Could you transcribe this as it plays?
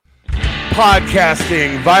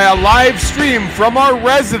podcasting via live stream from our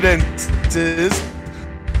residences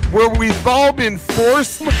where we've all been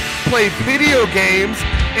forced to play video games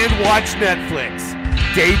and watch Netflix,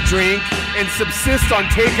 day drink, and subsist on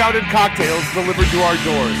takeout and cocktails delivered to our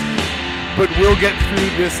doors. But we'll get through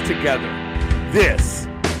this together. This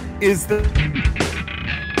is the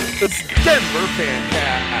Denver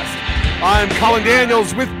Fancast. I'm Colin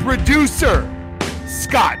Daniels with producer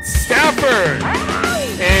Scott Stafford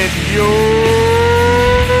and your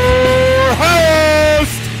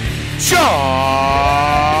host, John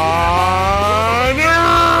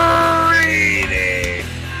Reedy.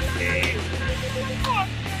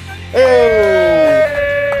 Hey!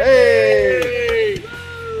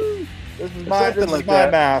 This is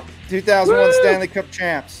my math. 2001 Stanley Cup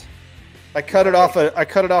champs. I cut it off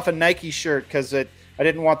a Nike shirt because I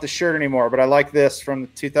didn't want the shirt anymore, but I like this from the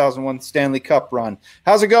 2001 Stanley Cup run.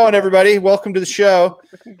 How's it going, everybody? Welcome to the show.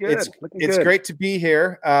 Looking good. It's great to be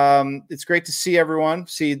here. It's great to see everyone,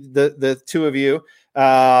 see the two of you,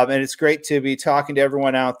 and it's great to be talking to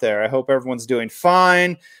everyone out there. I hope everyone's doing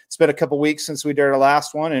fine. It's been a couple weeks since we did our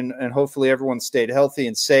last one, and hopefully everyone stayed healthy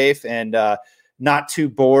and safe and not too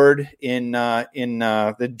bored in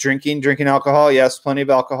the drinking alcohol. Yes, plenty of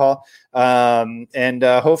alcohol. And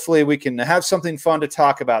hopefully we can have something fun to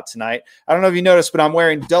talk about tonight. I don't know if you noticed, but I'm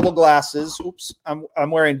wearing double glasses. Oops. I'm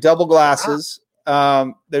wearing double glasses.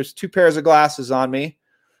 There's two pairs of glasses on me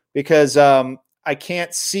because I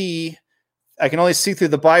can't see. I can only see through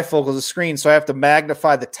the bifocals of the screen, so I have to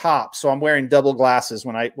magnify the top. So I'm wearing double glasses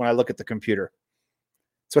when I look at the computer.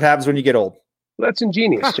 That's what happens when you get old. Well, that's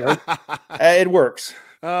ingenious, John. It works.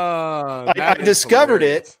 I discovered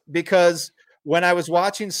it because when I was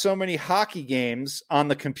watching so many hockey games on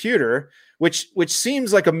the computer, which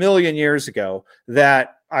seems like a million years ago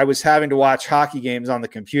that I was having to watch hockey games on the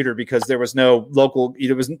computer because there was no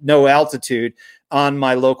altitude on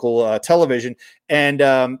my local television. And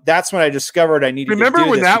that's when I discovered I needed to do this. Remember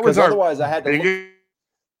when that was otherwise I had to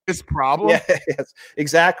biggest problem? Yes,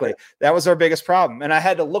 exactly. That was our biggest problem. And I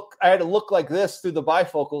had to look like this through the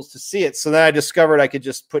bifocals to see it. So then I discovered I could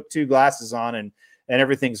just put two glasses on and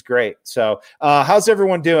everything's great. So how's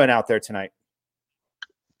everyone doing out there tonight?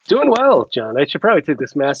 Doing well, John. I should probably take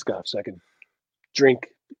this mask off so I can drink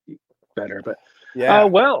better. But yeah,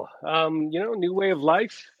 new way of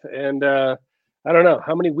life. And I don't know,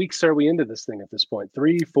 how many weeks are we into this thing at this point?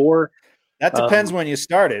 3, 4? That depends when you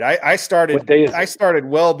started. I started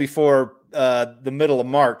well before the middle of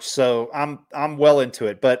March, so I'm well into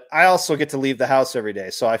it. But I also get to leave the house every day,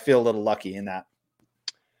 so I feel a little lucky in that.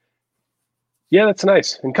 Yeah, that's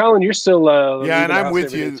nice. And Colin, you're still and I'm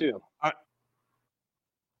with you too.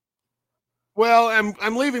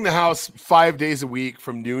 I'm leaving the house 5 days a week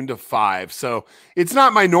from noon to 5, so it's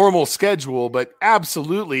not my normal schedule, but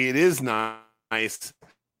absolutely it is nice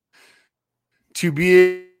to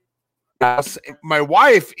be. My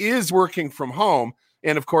wife is working from home,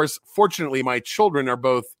 and of course, fortunately, my children are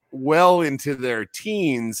both well into their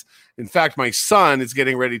teens. In fact, my son is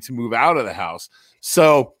getting ready to move out of the house,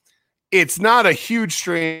 so it's not a huge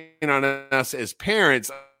strain on us as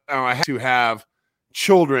parents. I have to have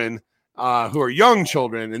children who are young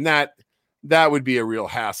children, and that would be a real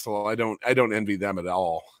hassle. I don't envy them at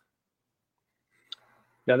all.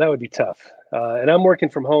 Yeah, that would be tough. And I'm working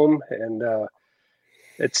from home, and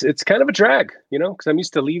it's kind of a drag, because I'm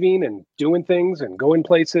used to leaving and doing things and going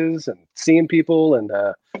places and seeing people, and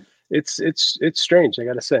it's strange. I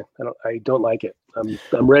got to say, I don't like it.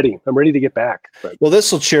 I'm ready. I'm ready to get back. But. Well,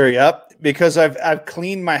 this will cheer you up because I've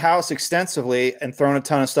cleaned my house extensively and thrown a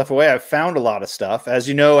ton of stuff away. I've found a lot of stuff. As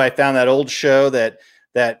you know, I found that old show that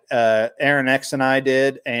Aaron X and I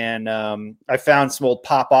did, and I found some old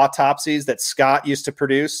pop autopsies that Scott used to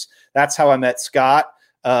produce. That's how I met Scott.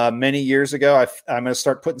 Many years ago. I'm going to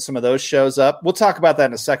start putting some of those shows up. We'll talk about that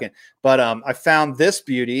in a second. But I found this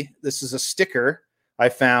beauty. This is a sticker I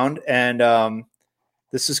found, and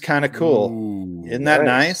this is kind of cool. Ooh, isn't that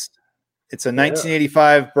nice? It's a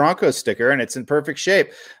 1985 Broncos sticker, and it's in perfect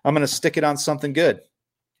shape. I'm going to stick it on something good.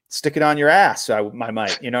 Stick it on your ass, I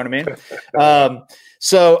might. You know what I mean?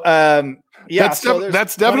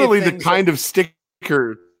 That's definitely the kind of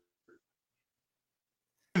sticker.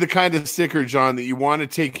 The kind of sticker, John, that you want to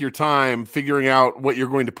take your time figuring out what you're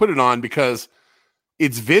going to put it on because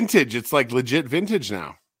it's vintage. It's like legit vintage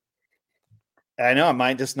now. I know. I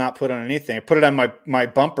might just not put on anything. I put it on my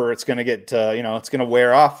bumper. It's going to get, it's going to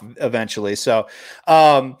wear off eventually. So,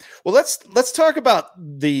 let's talk about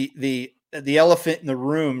the elephant in the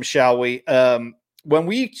room, shall we? When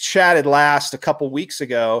we chatted last a couple weeks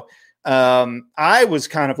ago, I was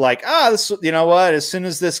kind of like, this, you know what? As soon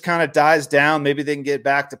as this kind of dies down, maybe they can get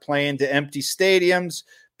back to playing to empty stadiums.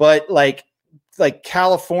 But like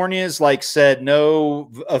California's like said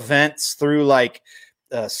no events through like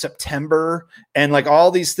September, and like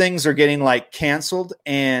all these things are getting like canceled.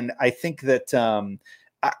 And I think that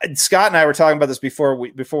Scott and I were talking about this before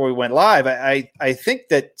we went live. I think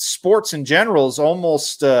that sports in general is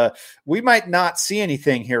almost we might not see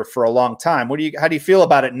anything here for a long time. How do you feel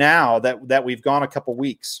about it now that we've gone a couple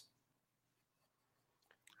weeks?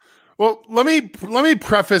 Well, let me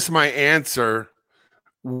preface my answer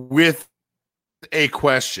with a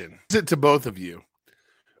question to both of you.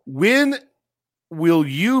 When will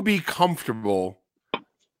you be comfortable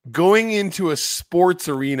going into a sports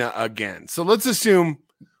arena again? So let's assume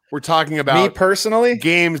we're talking about me personally,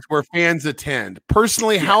 games where fans attend.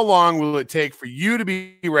 Personally, how long will it take for you to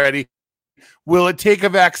be ready? Will it take a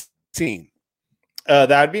vaccine?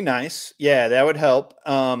 That'd be nice. Yeah, that would help.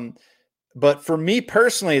 But for me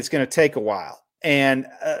personally, it's going to take a while. And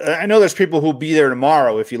I know there's people who'll be there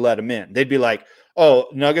tomorrow if you let them in. They'd be like, "Oh,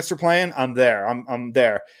 Nuggets are playing. I'm there. I'm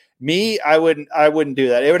there." Me, I wouldn't do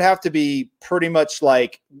that. It would have to be pretty much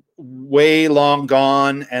like way long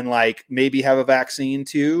gone and like maybe have a vaccine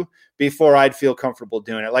too before I'd feel comfortable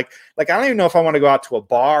doing it. Like I don't even know if I want to go out to a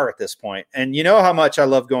bar at this point. And you know how much I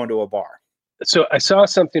love going to a bar. So I saw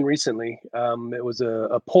something recently. It was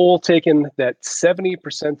a poll taken that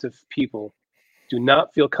 70% of people do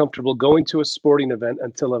not feel comfortable going to a sporting event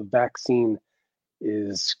until a vaccine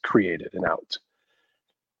is created and out.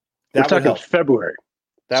 We're talking February.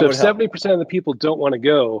 So if 70% of the people don't want to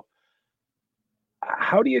go,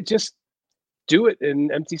 how do you just do it in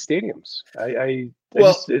empty stadiums?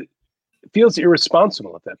 It feels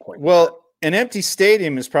irresponsible at that point. Well, an empty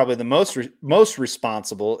stadium is probably the most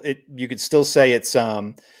responsible. You could still say it's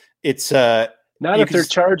not if they're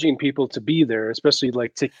charging people to be there, especially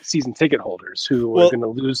like season ticket holders who are going to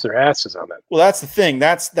lose their asses on that. Well, that's the thing.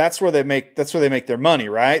 That's where they make their money,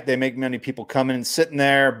 right? They make money people coming and sitting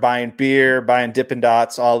there, buying beer, buying Dippin'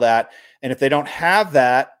 Dots, all that. And if they don't have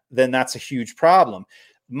that, then that's a huge problem.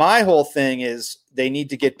 My whole thing is they need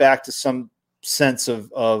to get back to some sense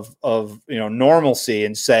of normalcy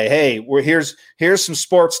and say, hey, here's some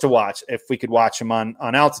sports to watch if we could watch them on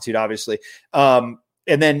altitude, obviously.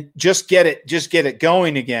 And then just get it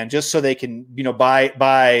going again, just so they can,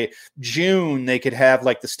 by June, they could have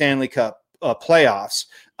like the Stanley Cup playoffs.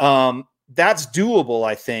 That's doable,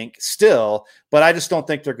 I think, still, but I just don't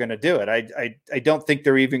think they're going to do it. I don't think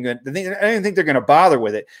they're even going to, I don't think they're going to bother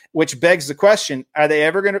with it, which begs the question, are they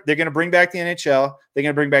ever going to, they're going to bring back the NHL. They're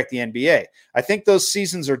going to bring back the NBA. I think those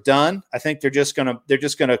seasons are done. I think they're going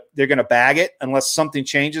to bag it unless something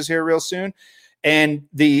changes here real soon. And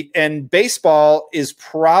baseball is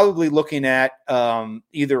probably looking at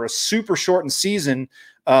either a super shortened season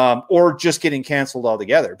or just getting canceled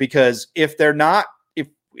altogether, because if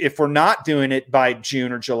we're not doing it by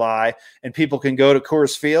June or July and people can go to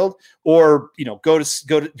Coors Field or, go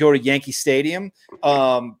to Yankee Stadium,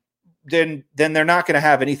 then they're not going to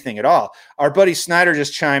have anything at all. Our buddy Snyder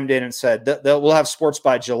just chimed in and said that we'll have sports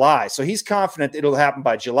by July. So he's confident it'll happen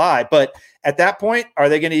by July. But at that point, are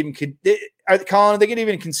they going to even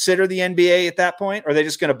consider the NBA at that point? Or are they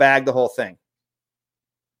just going to bag the whole thing?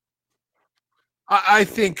 I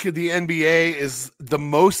think the NBA is the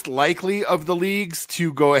most likely of the leagues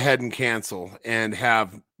to go ahead and cancel and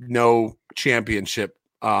have no championship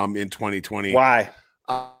in 2020. Why?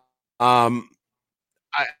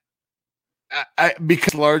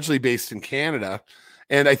 Because largely based in Canada.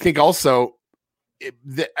 And I think also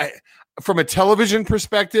from a television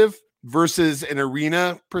perspective versus an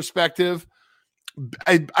arena perspective,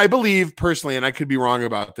 I believe personally, and I could be wrong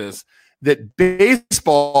about this, that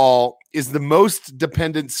baseball is the most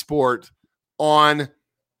dependent sport on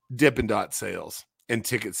Dippin' Dot sales and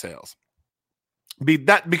ticket sales.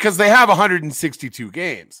 Because they have 162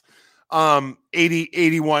 games,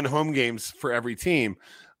 81 home games for every team.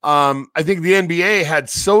 I think the NBA had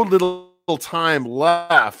so little time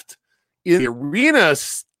left in the arena.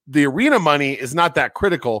 The arena money is not that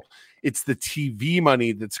critical. It's the TV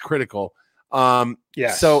money that's critical.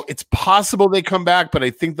 Yes. So it's possible they come back, but I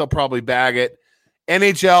think they'll probably bag it.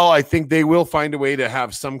 NHL, I think they will find a way to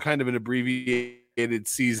have some kind of an abbreviated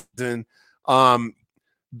season.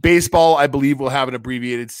 Baseball, I believe, will have an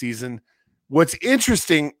abbreviated season. What's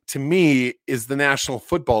interesting to me is the National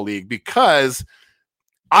Football League, because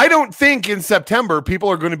I don't think in September people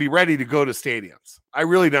are going to be ready to go to stadiums. I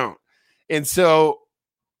really don't. And so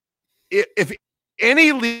if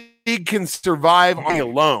any league can survive on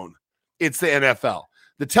alone, it's the NFL.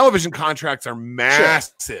 The television contracts are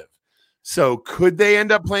massive. Sure. So could they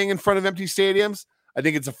end up playing in front of empty stadiums? I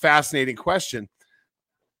think it's a fascinating question.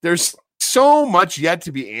 There's so much yet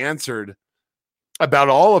to be answered about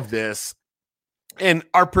all of this. And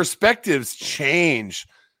our perspectives change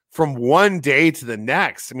from one day to the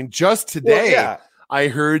next. I mean, just today, I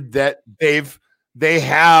heard that they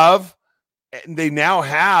now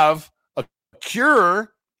have a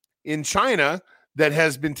cure in China that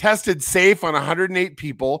has been tested safe on 108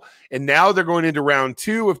 people. And now they're going into round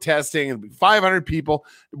 2 of testing and 500 people.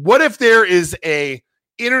 What if there is a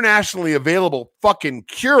internationally available fucking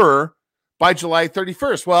cure by July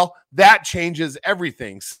 31st? Well, that changes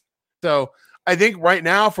everything. So I think right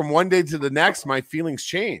now, from one day to the next, my feelings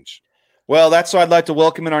change. Well, that's why I'd like to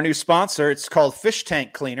welcome in our new sponsor. It's called Fish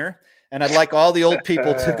Tank Cleaner. And I'd like all the old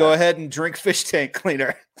people to go ahead and drink Fish Tank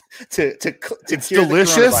Cleaner to it's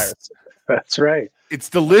delicious. That's right. It's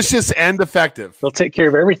delicious and effective. They'll take care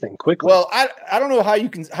of everything quickly. Well, I don't know how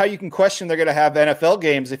you can question they're going to have NFL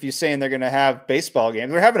games if you're saying they're going to have baseball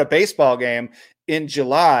games. They're having a baseball game in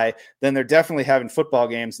July, then they're definitely having football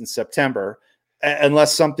games in September,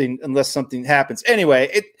 unless something happens.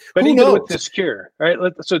 Anyway, but even with this cure, right?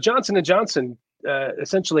 So Johnson & Johnson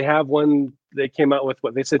essentially have one they came out with,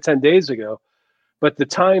 what they said 10 days ago. But the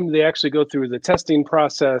time they actually go through the testing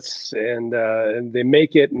process and they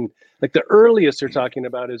make it, and like the earliest they're talking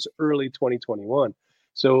about is early 2021.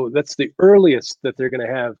 So that's the earliest that they're going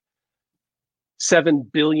to have 7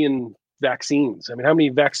 billion vaccines. I mean, how many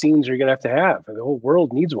vaccines are you going to have? The whole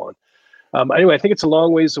world needs one. Anyway, I think it's a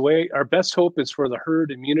long ways away. Our best hope is for the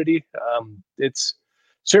herd immunity. It's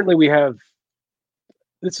certainly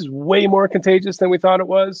this is way more contagious than we thought it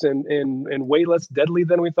was, and way less deadly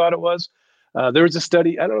than we thought it was. There was a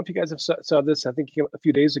study, I don't know if you guys have saw this, I think a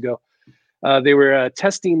few days ago. They were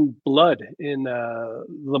testing blood in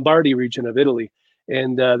Lombardy region of Italy,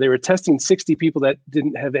 and they were testing 60 people that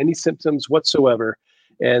didn't have any symptoms whatsoever,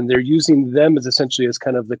 and they're using them as essentially as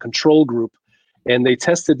kind of the control group. And they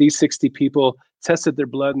tested these 60 people, tested their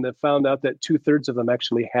blood, and they found out that 2/3 of them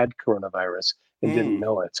actually had coronavirus and didn't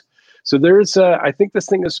know it. So I think this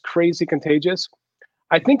thing is crazy contagious.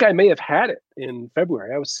 I think I may have had it in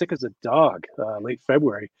February. I was sick as a dog late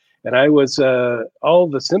February, and I was all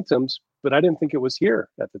the symptoms, but I didn't think it was here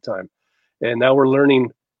at the time. And now we're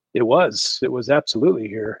learning it was absolutely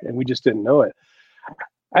here, and we just didn't know it.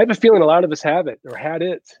 I have a feeling a lot of us have it or had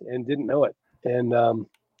it and didn't know it. And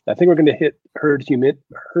I think we're going to hit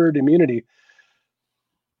herd immunity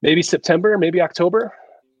maybe September, maybe October,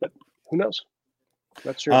 but who knows?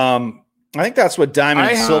 Not sure. I think that's what Diamond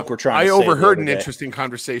and Silk were trying to say. I overheard an interesting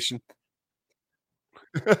conversation.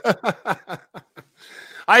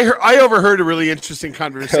 I overheard a really interesting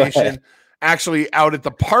conversation actually out at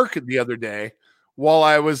the park the other day while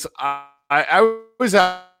I was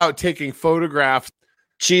out taking photographs.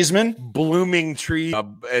 Cheeseman, blooming tree,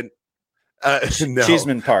 and no,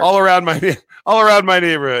 Cheeseman Park, all around my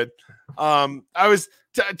neighborhood. I was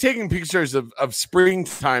taking pictures of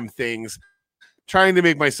springtime things, trying to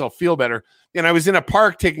make myself feel better. And I was in a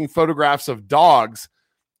park taking photographs of dogs,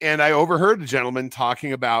 and I overheard a gentleman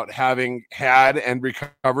talking about having had and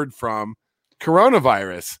recovered from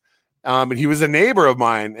coronavirus. And he was a neighbor of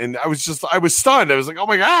mine, and I was stunned. I was like, oh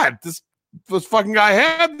my God, this fucking guy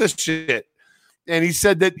had this shit. And he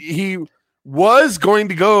said that he was going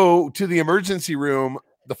to go to the emergency room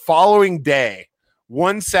the following day,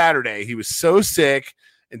 one Saturday. He was so sick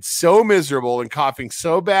and so miserable and coughing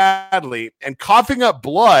so badly and coughing up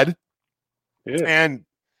blood. Yeah. And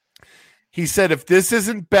he said, if this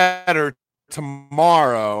isn't better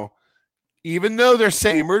tomorrow, even though they're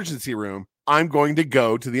saying emergency room, I'm going to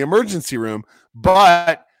go to the emergency room.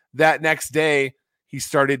 But that next day, he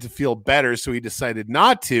started to feel better, so he decided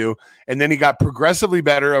not to. And then he got progressively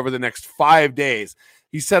better over the next 5 days.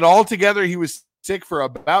 He said altogether he was sick for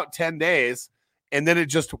about 10 days, and then it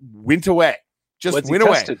just went away. Went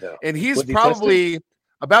away. And he's probably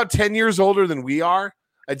about 10 years older than we are.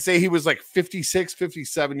 I'd say he was like 56,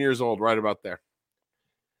 57 years old, right about there.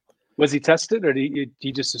 Was he tested, or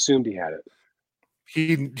he just assumed he had it?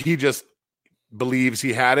 He just believes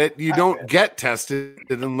he had it. You don't get tested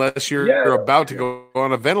unless you're about to go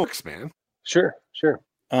on a ventilator, man. Sure.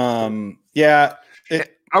 Yeah.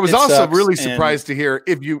 I was also really surprised to hear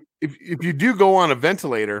if you do go on a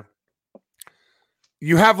ventilator,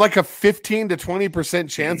 you have like a 15 to 20%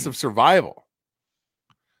 chance of survival.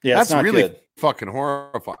 Yeah, that's not really good. Fucking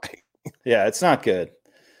horrifying. Yeah, it's not good.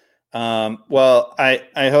 Well,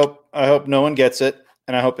 I hope no one gets it,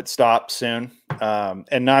 and I hope it stops soon.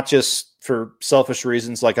 And not just for selfish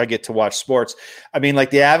reasons, like I get to watch sports. I mean,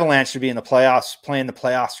 like the Avalanche should be in the playoffs, playing the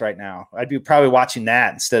playoffs right now. I'd be probably watching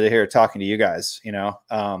that instead of here talking to you guys, you know?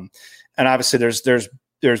 And obviously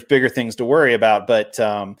there's bigger things to worry about. But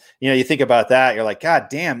you think about that, you're like, God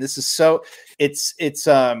damn, this is so. It's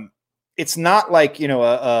not like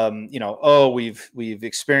oh, we've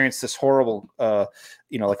experienced this horrible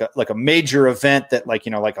like a major event that like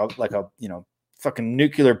a fucking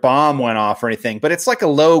nuclear bomb went off or anything, but it's like a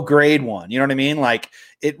low grade one. You know what I mean? Like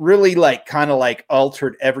it really like kind of like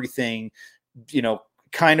altered everything,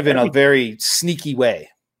 kind of in a very sneaky way.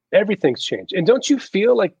 Everything's changed. And don't you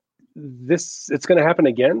feel like it's going to happen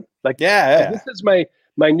again? Like, yeah. This is my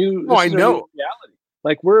new, I know reality.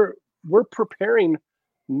 Like we're preparing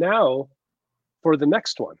now for the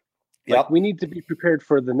next one. Like we need to be prepared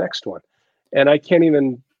for the next one. And I can't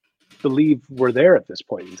even believe we're there at this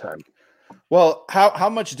point in time. Well, how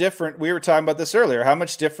much different, we were talking about this earlier, how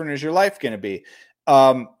much different is your life going to be?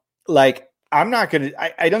 Like I'm not going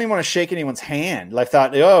to, I don't even want to shake anyone's hand. Like I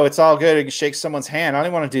thought, oh, it's all good. I can shake someone's hand. I don't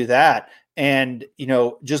even want to do that. And,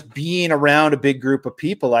 just being around a big group of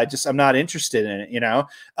people, I'm not interested in it.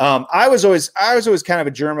 I was always kind of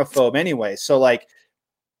a germaphobe anyway. So like,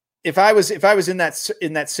 if I was in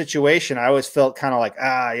that situation, I always felt kind of like,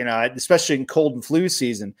 especially in cold and flu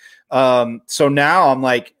season. So now I'm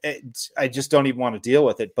like, I just don't even want to deal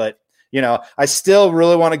with it. But, I still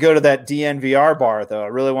really want to go to that DNVR bar though. I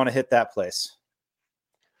really want to hit that place.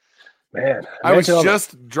 Man, I was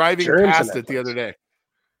just driving past it the other day.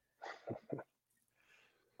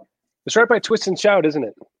 It's right by Twist and Shout, isn't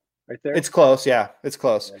it? Right there. It's close. Yeah, it's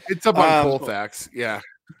close. It's up on Colfax. Yeah.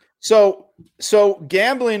 So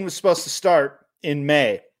gambling was supposed to start in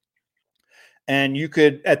May, and you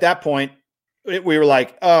could, at that point, we were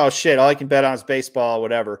like, oh shit, all I can bet on is baseball or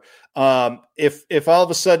whatever. If all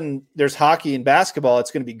of a sudden there's hockey and basketball,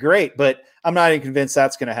 it's going to be great, but I'm not even convinced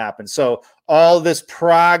that's going to happen. So all this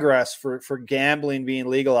progress for gambling being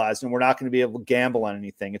legalized, and we're not going to be able to gamble on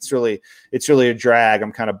anything. It's really a drag.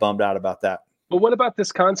 I'm kind of bummed out about that. But what about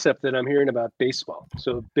this concept that I'm hearing about baseball?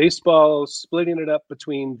 So baseball, splitting it up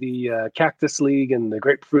between the Cactus League and the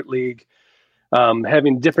Grapefruit League,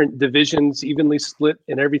 having different divisions evenly split,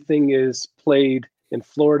 and everything is played in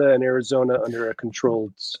Florida and Arizona under a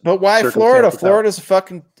controlled. But why Florida? Florida's a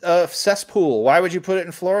fucking cesspool. Why would you put it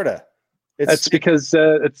in Florida? That's because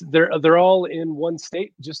they're all in one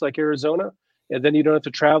state, just like Arizona, and then you don't have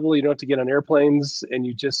to travel. You don't have to get on airplanes, and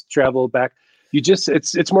you just travel back.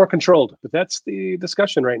 It's more controlled, but that's the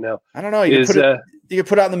discussion right now. I don't know. You could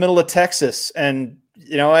put it out in the middle of Texas, and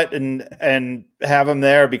you know what, and have them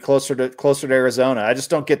there, be closer to Arizona. I just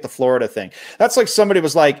don't get the Florida thing. That's like somebody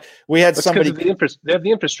was like, we had somebody. They have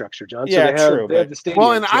the infrastructure, John. So yeah, true. They have the stadium.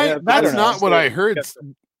 Well, and that's not what I heard.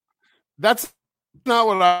 That's not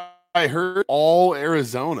what I heard. All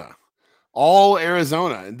Arizona.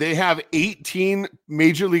 They have 18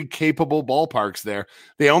 major league capable ballparks there.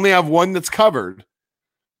 They only have one that's covered,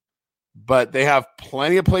 but they have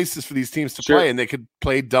plenty of places for these teams to play, and they could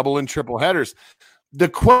play double and triple headers. The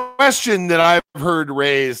question that I've heard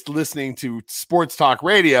raised listening to sports talk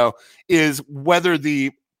radio is whether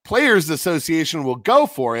the Players Association will go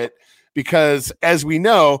for it, because as we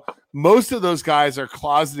know, most of those guys are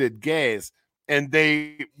closeted gays, and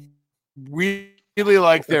they really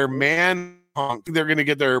like their man. They're going to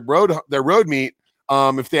get their road meet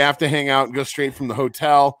if they have to hang out and go straight from the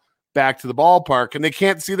hotel back to the ballpark, and they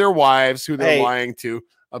can't see their wives who they're lying to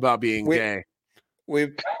about being gay.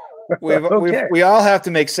 We all have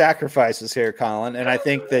to make sacrifices here, Colin, and I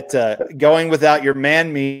think that going without your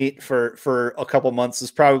man meat for a couple months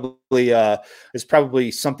is probably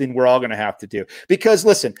something we're all going to have to do. Because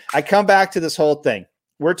listen, I come back to this whole thing.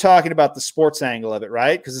 We're talking about the sports angle of it,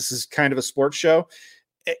 right? Because this is kind of a sports show.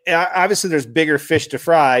 Obviously, there's bigger fish to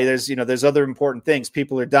fry. There's other important things.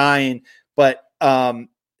 People are dying, but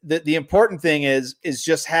the important thing is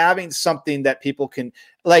just having something that people can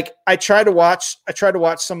like. I try to watch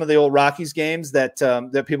some of the old Rockies games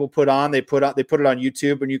that people put on. They put it on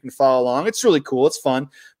YouTube, and you can follow along. It's really cool. It's fun.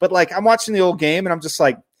 But like, I'm watching the old game, and I'm just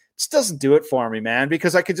like, this doesn't do it for me, man.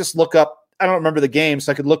 Because I could just look up. I don't remember the game,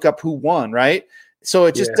 so I could look up who won, right? So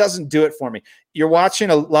it just doesn't do it for me. You're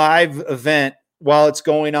watching a live event while it's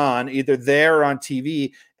going on, either there or on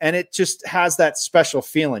TV, and it just has that special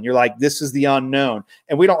feeling. You're like, this is the unknown,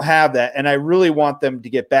 and we don't have that. And I really want them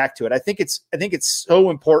to get back to it. I think it's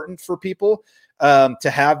so important for people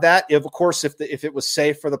to have that. Of course, if it was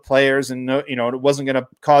safe for the players and it wasn't going to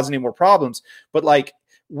cause any more problems, but like,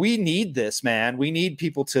 we need this, man. We need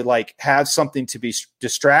people to like have something to be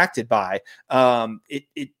distracted by. I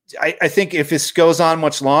think if this goes on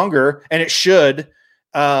much longer, and it should,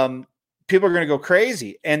 people are going to go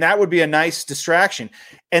crazy, and that would be a nice distraction.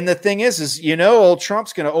 And the thing is old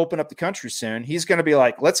Trump's going to open up the country soon. He's going to be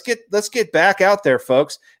like, let's get back out there,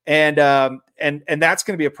 folks. And that's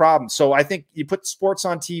going to be a problem. So I think you put sports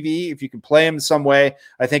on TV, if you can play them in some way,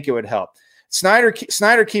 I think it would help. Snyder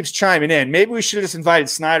keeps chiming in. Maybe we should have just invited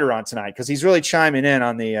Snyder on tonight, because he's really chiming in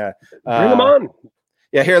on the bring him on.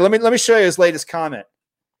 Yeah, here, let me show you his latest comment.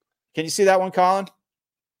 Can you see that one, Colin?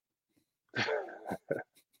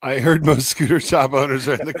 I heard most scooter shop owners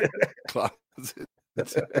are in the closet.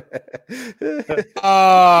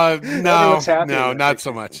 No, not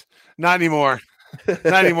so much. Not anymore.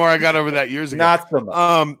 Not anymore. I got over that years ago. Not so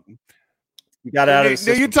much. You got out of the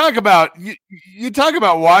system. You talk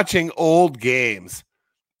about watching old games.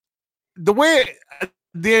 The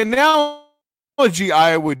analogy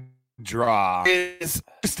I would draw is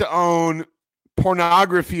just to own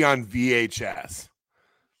pornography on VHS.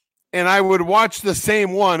 And I would watch the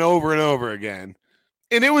same one over and over again.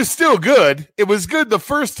 And it was still good. It was good the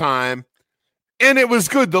first time, and it was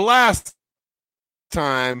good the last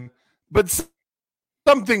time. But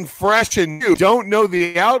something fresh and new, don't know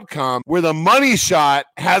the outcome, where the money shot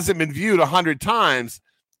hasn't been viewed 100 times,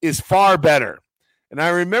 is far better. And I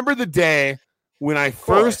remember the day when I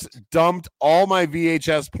first dumped all my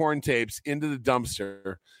VHS porn tapes into the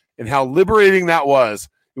dumpster, and how liberating that was.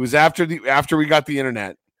 It was after we got the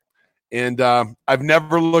internet. And I've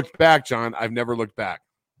never looked back, John. I've never looked back.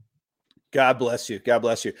 God bless you. God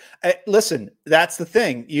bless you. Listen, that's the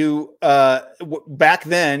thing. You back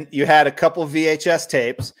then you had a couple of VHS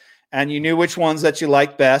tapes, and you knew which ones that you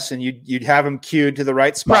liked best, and you'd have them queued to the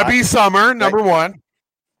right spot. Preppy Summer, number one.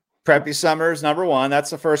 Preppy Summer is number one.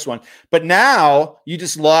 That's the first one. But now you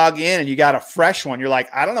just log in and you got a fresh one. You're like,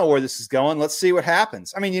 I don't know where this is going. Let's see what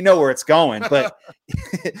happens. I mean, you know where it's going, but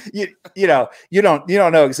you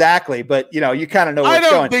don't know exactly, but you kind of know where it's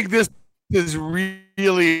going. I don't think this is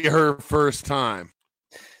really her first time.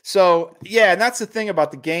 So yeah, and that's the thing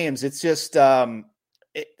about the games. It's just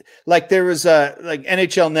like there was like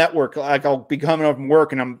NHL Network. Like I'll be coming up from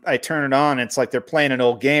work and I turn it on. And it's like they're playing an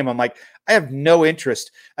old game. I'm like, I have no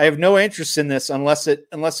interest. I have no interest in this unless it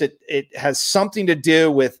has something to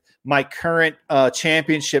do with my current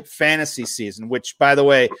championship fantasy season, which, by the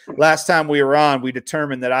way, last time we were on, we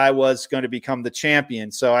determined that I was going to become the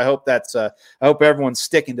champion. So I hope I hope everyone's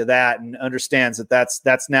sticking to that and understands that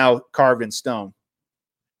that's now carved in stone.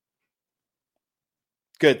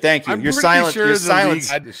 Good, thank you. Your silence. Sure your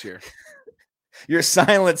silence. This year. Your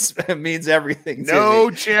silence means everything.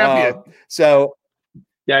 No champion. So.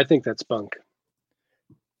 Yeah, I think that's bunk.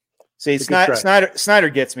 See, Snyder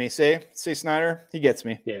gets me. See, Snyder, he gets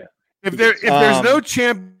me. Yeah. If there's no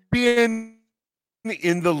champion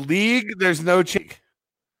in the league, there's no champion.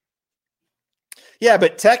 Yeah,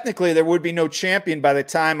 but technically there would be no champion by the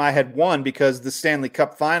time I had won, because the Stanley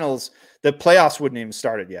Cup Finals, the playoffs wouldn't even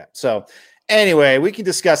started yet. So anyway, we can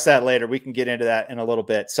discuss that later. We can get into that in a little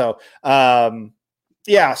bit. So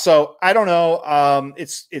yeah, so I don't know.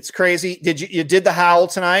 It's crazy. You did the howl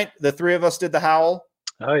tonight? The three of us did the howl.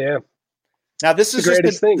 Oh yeah. Now this is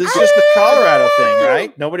just the Colorado thing,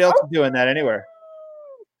 right? Nobody else is doing that anywhere.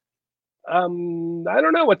 I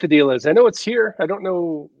don't know what the deal is. I know it's here. I don't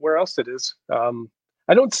know where else it is. I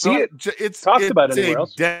don't see it. It's talked about anywhere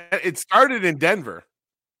else. It started in Denver.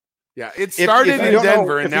 Yeah, it started in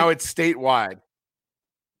Denver, and now it's statewide.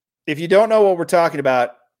 If you don't know what we're talking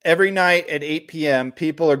about, every night at 8 p.m.,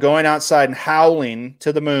 people are going outside and howling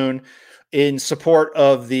to the moon in support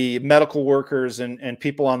of the medical workers and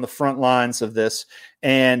people on the front lines of this.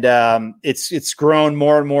 And it's grown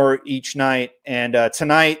more and more each night. And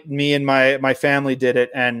tonight, me and my family did it.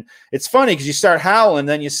 And it's funny because you start howling,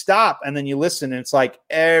 then you stop, and then you listen, and it's like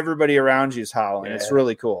everybody around you is howling. Yeah. It's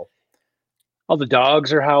really cool. All the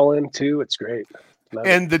dogs are howling too. It's great.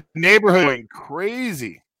 And the neighborhood going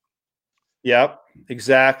crazy. Yep.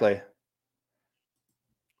 Exactly.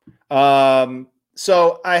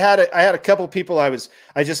 So I had a couple of people I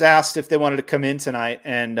just asked if they wanted to come in tonight,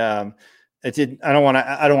 and I don't want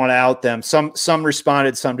to out them. Some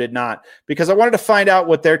responded, some did not, because I wanted to find out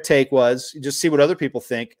what their take was, just see what other people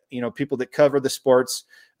think, people that cover the sports.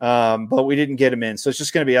 But we didn't get them in. So it's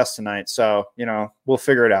just going to be us tonight. So, we'll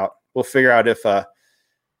figure it out. We'll figure out if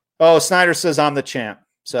Snyder says I'm the champ.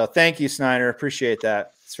 So thank you, Snyder. Appreciate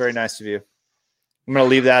that. It's very nice of you. I'm going to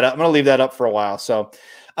leave that up. I'm going to leave that up for a while. So,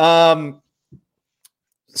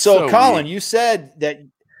 Colin, you said that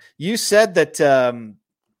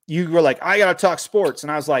you were like, I got to talk sports.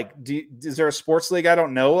 And I was like, is there a sports league I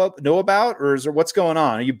don't know about, or is there, what's going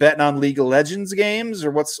on? Are you betting on League of Legends games,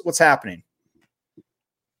 or what's happening?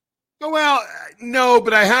 Well, no,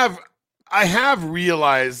 but I I have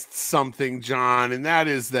realized something, John, and that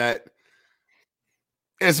is that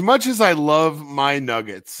as much as I love my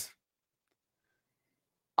Nuggets,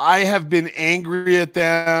 I have been angry at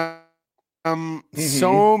them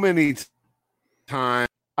so many times.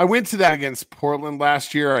 I went to that against Portland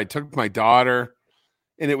last year. I took my daughter,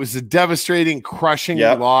 and it was a devastating, crushing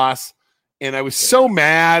loss. And I was so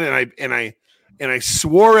mad, and I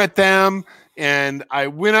swore at them. And I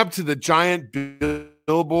went up to the giant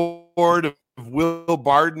billboard of Will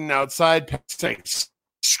Barton outside,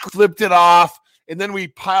 flipped it off, and then we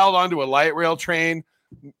piled onto a light rail train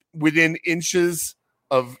within inches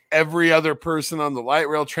of every other person on the light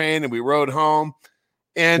rail train, and we rode home.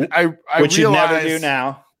 And I which realized, you never do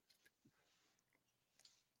now.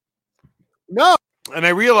 No, and I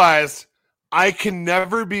realized I can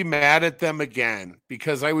never be mad at them again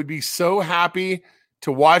because I would be so happy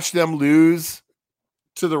to watch them lose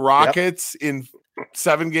to the Rockets in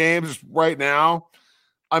 7 games right now.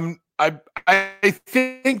 I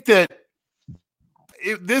think that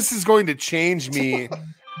this is going to change me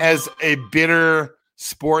as a bitter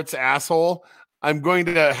sports asshole. I'm going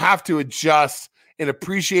to have to adjust and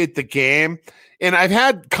appreciate the game. And I've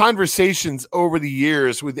had conversations over the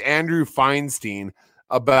years with Andrew Feinstein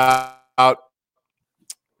about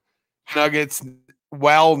Nuggets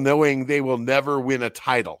while knowing they will never win a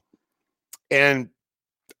title. And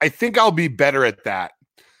I think I'll be better at that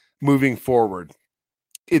moving forward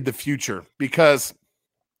in the future, because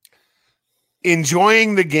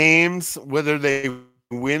enjoying the games, whether they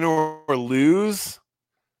win or lose,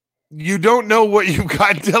 you don't know what you've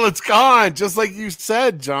got until it's gone. Just like you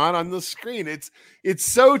said, John, on the screen. It's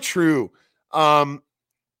so true.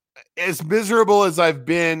 As miserable as I've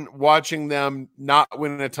been watching them not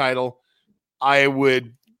win a title, I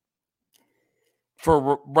would,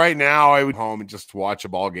 for right now, I would home and just watch a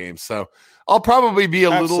ball game. So I'll probably be a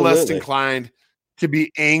little less inclined to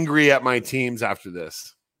be angry at my teams after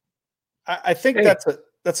this. I think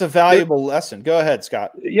that's a valuable lesson. Go ahead,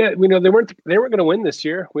 Scott. Yeah, we know they weren't going to win this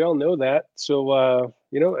year. We all know that. So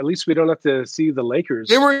at least we don't have to see the Lakers.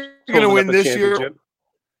 They weren't going to win this year.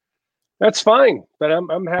 That's fine, but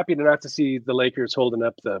I'm happy not to see the Lakers holding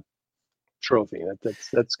up the trophy.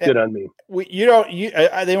 That's good on me. They weren't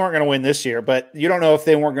going to win this year, but you don't know if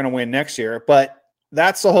they weren't going to win next year. But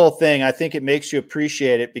that's the whole thing. I think it makes you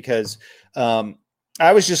appreciate it because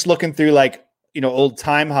I was just looking through old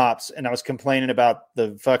time hops, and I was complaining about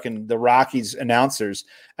the Rockies announcers,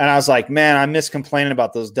 and I was like, man, I miss complaining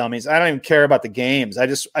about those dummies. I don't even care about the games. I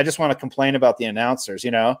just want to complain about the announcers,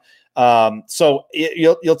 So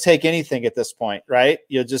you'll take anything at this point, right?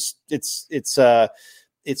 You'll just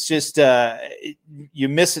you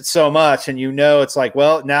miss it so much, and it's like,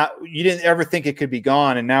 well, now you didn't ever think it could be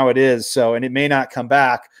gone, and now it is. So, and it may not come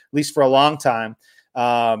back, at least for a long time.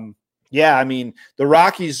 I mean, the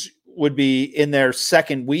Rockies would be in their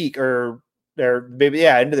second week, or getting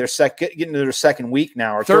into their second week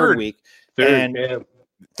now, or third week.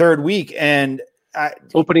 Third week, and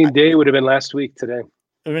opening day would have been last week today.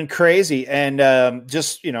 It would have been crazy, and I'm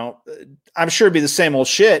sure it'd be the same old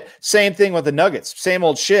shit. Same thing with the Nuggets, same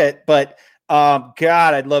old shit. But God,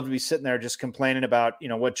 I'd love to be sitting there just complaining about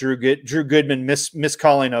what Drew Goodman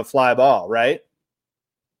miscalling a fly ball, right?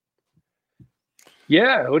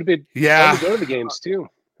 Yeah, it would have been fun to go to the games too.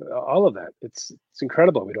 All of that. It's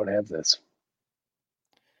incredible we don't have this.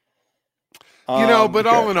 But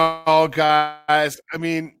all in all, guys, I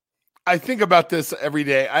mean, I think about this every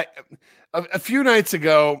day. A few nights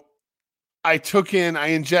ago, I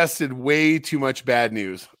ingested way too much bad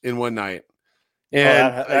news in one night.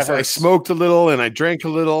 And I smoked a little, and I drank a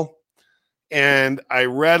little, and I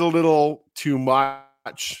read a little too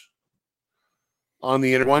much on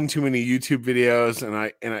the internet, one too many YouTube videos, and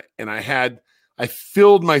I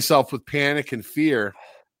filled myself with panic and fear.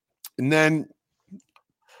 And then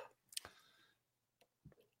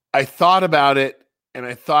I thought about it, and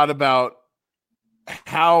I thought about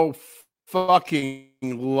how fucking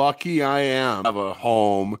lucky I am to have a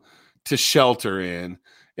home to shelter in,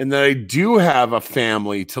 and that I do have a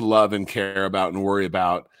family to love and care about and worry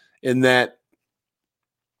about, and that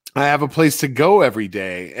I have a place to go every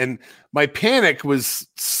day. And my panic was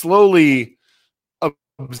slowly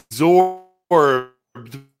absorbed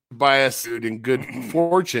by a suit and good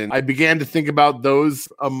fortune. I began to think about those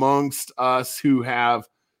amongst us who have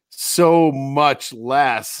so much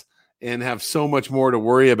less and have so much more to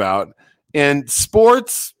worry about. And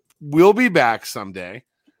sports will be back someday.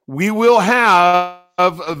 We will have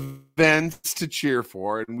events to cheer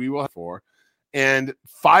for, and we will have for. And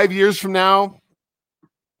 5 years from now,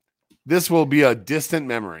 this will be a distant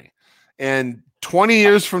memory. And 20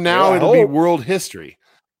 years from now, it'll be world history.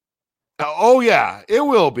 Oh yeah, it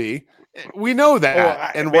will be. We know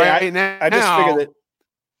that. I just figured that.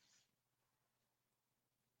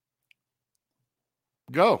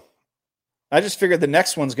 Go. I just figured the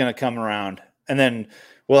next one's going to come around, and then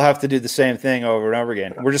we'll have to do the same thing over and over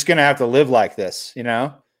again. We're just going to have to live like this, you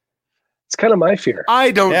know? It's kind of my fear. I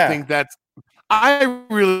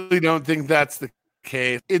really don't think that's the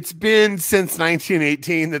case. It's been since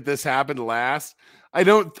 1918 that this happened last. I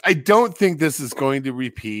don't think this is going to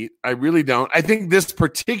repeat. I really don't. I think this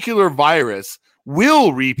particular virus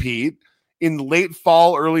will repeat in late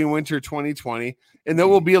fall, early winter 2020, and then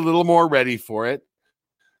we'll be a little more ready for it.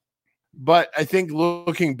 But I think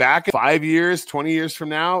looking back at 5 years, 20 years from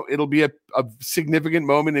now, it'll be a significant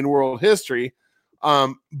moment in world history.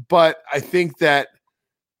 But I think that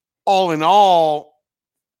all in all,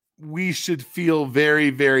 we should feel very,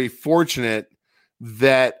 very fortunate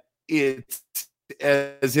that it's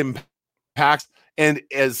as impactful and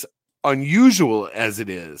as unusual as it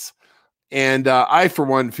is. And I, for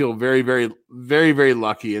one, feel very, very, very, very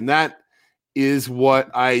lucky. And that is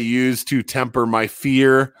what I use to temper my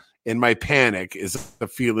fear and my panic, is the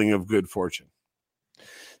feeling of good fortune.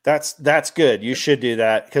 That's good. You should do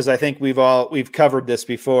that, because I think we've covered this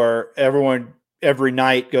before. Everyone every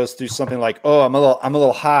night goes through something like, oh, I'm a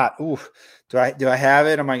little hot. Ooh, do I have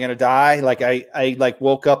it? Am I going to die? Like I like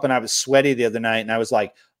woke up and I was sweaty the other night, and I was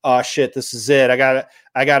like, oh shit, this is it.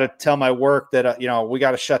 I gotta tell my work that we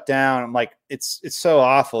got to shut down. I'm like, it's so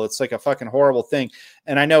awful. It's like a fucking horrible thing.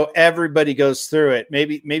 And I know everybody goes through it.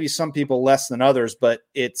 Maybe some people less than others, but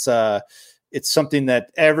it's something that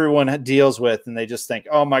everyone deals with, and they just think,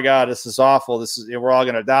 oh my God, this is awful. We're all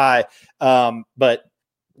gonna die. But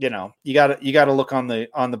you gotta look on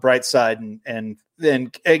the bright side and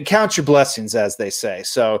count your blessings, as they say.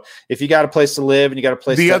 So if you got a place to live and you got a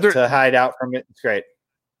place to hide out from it, it's great.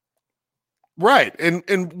 Right.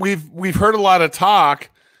 And we've heard a lot of talk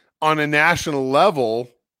on a national level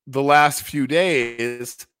the last few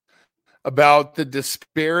days about the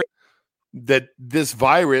disparity that this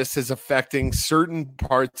virus is affecting certain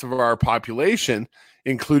parts of our population,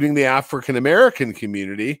 including the African American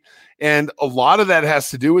community. And a lot of that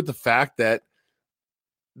has to do with the fact that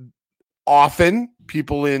often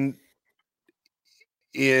people in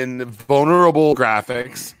vulnerable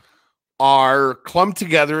graphics are clumped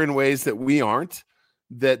together in ways that we aren't,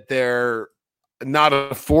 that they're not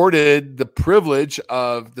afforded the privilege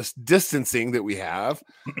of this distancing that we have,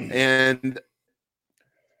 and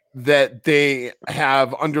that they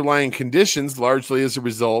have underlying conditions largely as a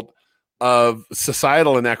result of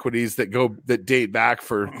societal inequities that date back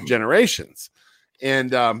for generations.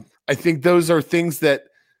 And I think those are things that,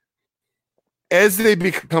 as they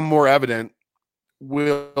become more evident,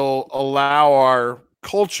 will allow our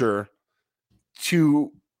culture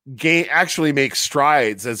to actually make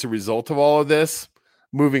strides as a result of all of this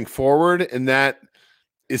moving forward. And that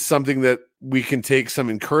is something that we can take some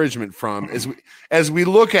encouragement from as we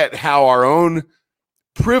look at how our own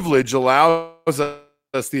privilege allows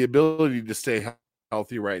us the ability to stay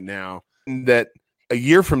healthy right now, and that a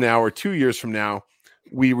year from now or 2 years from now,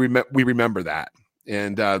 we remember that,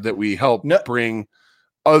 and that we help bring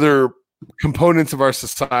other components of our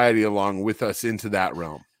society along with us into that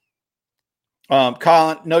realm.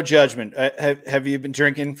 Colin, no judgment. Have you been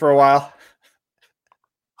drinking for a while?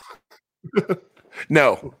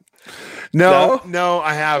 No,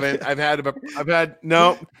 I haven't.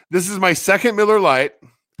 This is my second Miller Lite,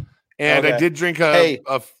 and okay. I did drink a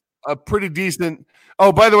pretty decent.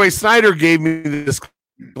 Oh, by the way, Snyder gave me this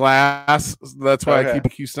glass. That's why I keep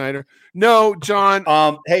Q Snyder. No, John.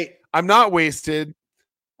 Hey, I'm not wasted.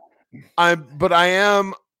 But I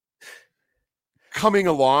am coming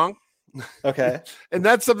along. Okay. And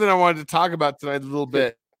that's something I wanted to talk about tonight a little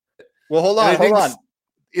bit. Well, hold on.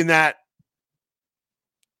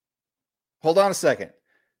 Hold on a second.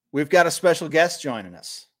 We've got a special guest joining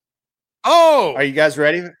us. Oh, are you guys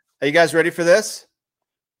ready? Are you guys ready for this?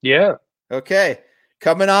 Yeah. Okay.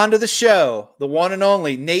 Coming on to the show, the one and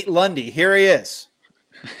only Nate Lundy. Here he is.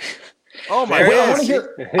 Oh my God.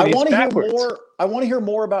 I want to hear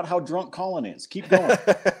more about how drunk Colin is. Keep going.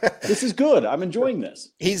 This is good. I'm enjoying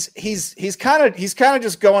this. He's kind of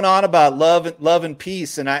just going on about love and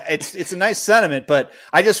peace, and it's a nice sentiment. But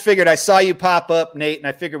I just figured, I saw you pop up, Nate, and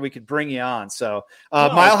I figured we could bring you on. So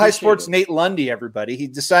Mile High Sports Nate Lundy, everybody. He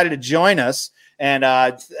decided to join us, and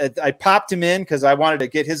I popped him in because I wanted to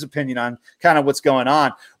get his opinion on kind of what's going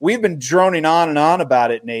on. We've been droning on and on about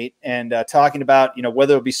it, Nate, and talking about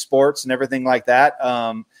whether it be sports and everything like that.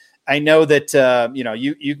 I know that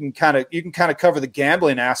you can kind of cover the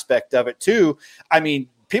gambling aspect of it too. I mean,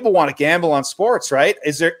 people want to gamble on sports, right?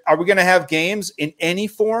 Are we going to have games in any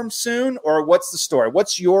form soon, or what's the story?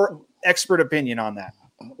 What's your expert opinion on that?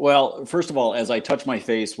 Well, first of all, as I touch my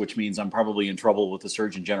face, which means I'm probably in trouble with the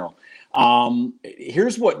Surgeon General,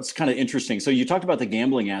 here's what's kind of interesting. So you talked about the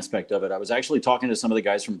gambling aspect of it. I was actually talking to some of the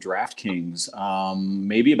guys from DraftKings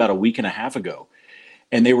maybe about a week and a half ago.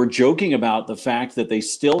 And they were joking about the fact that they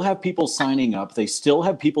still have people signing up. They still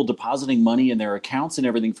have people depositing money in their accounts and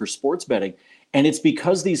everything for sports betting. And it's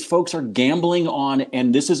because these folks are gambling on,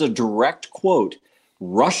 and this is a direct quote,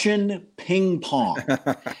 Russian ping pong.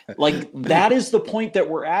 Like, that is the point that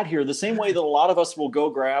we're at here. The same way that a lot of us will go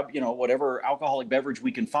grab, whatever alcoholic beverage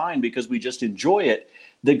we can find because we just enjoy it.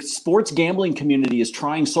 The sports gambling community is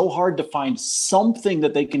trying so hard to find something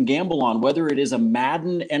that they can gamble on, whether it is a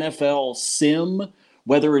Madden NFL sim,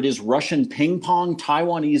 whether it is Russian ping pong,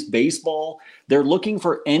 Taiwanese baseball. They're looking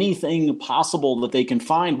for anything possible that they can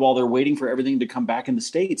find while they're waiting for everything to come back in the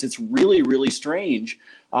States. It's really, really strange.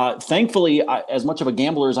 Thankfully, as much of a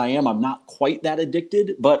gambler as I am, I'm not quite that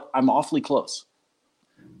addicted, but I'm awfully close.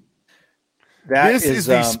 This is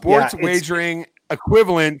the sports wagering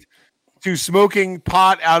equivalent to smoking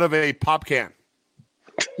pot out of a pop can.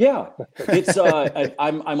 Yeah, it's. I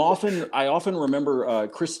often remember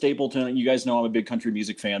Chris Stapleton. You guys know I'm a big country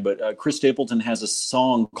music fan, but Chris Stapleton has a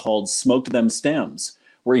song called "Smoked Them Stems,"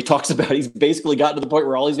 where he talks about he's basically gotten to the point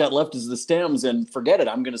where all he's got left is the stems, and forget it,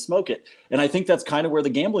 I'm going to smoke it. And I think that's kind of where the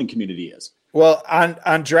gambling community is. Well, on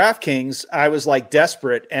DraftKings, I was like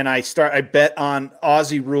desperate, and I bet on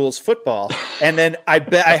Aussie rules football, and then I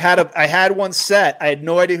had one set. I had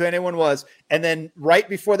no idea who anyone was, and then right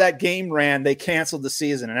before that game ran, they canceled the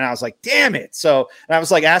season, and I was like, "Damn it!" So, and I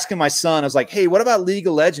was like asking my son, I was like, "Hey, what about League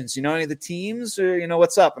of Legends? You know any of the teams, or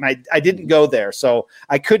what's up?" And I didn't go there, so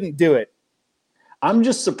I couldn't do it. I'm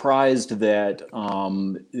just surprised that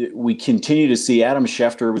we continue to see. Adam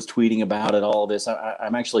Schefter was tweeting about it, all of this.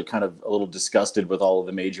 I'm actually kind of a little disgusted with all of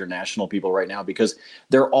the major national people right now because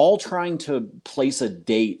they're all trying to place a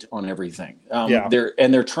date on everything.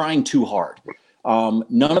 They're trying too hard.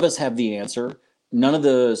 None of us have the answer. None of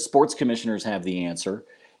the sports commissioners have the answer.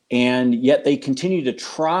 And yet they continue to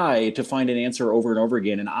try to find an answer over and over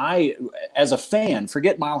again. And I, as a fan,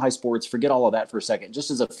 forget Mile High Sports, forget all of that for a second.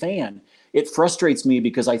 Just as a fan, it frustrates me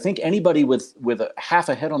because I think anybody with a half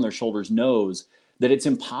a head on their shoulders knows that it's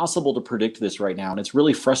impossible to predict this right now. And it's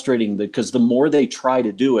really frustrating because the more they try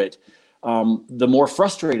to do it, the more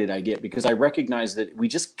frustrated I get because I recognize that we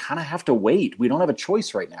just kind of have to wait. We don't have a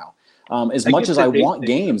choice right now. As much as I want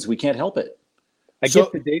games, we can't help it. I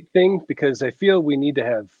get the date thing because I feel we need to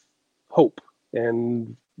have hope.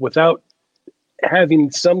 And without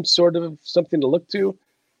having some sort of something to look to,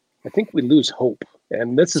 I think we lose hope.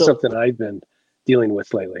 And this is something I've been dealing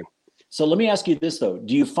with lately. So let me ask you this, though.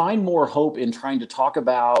 Do you find more hope in trying to talk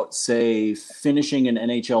about, say, finishing an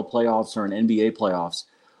NHL playoffs or an NBA playoffs,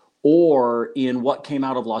 or in what came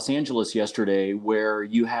out of Los Angeles yesterday, where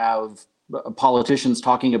you have politicians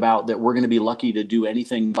talking about that we're going to be lucky to do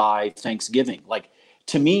anything by Thanksgiving? Like,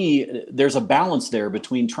 to me, there's a balance there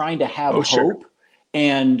between trying to have hope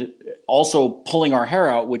and also pulling our hair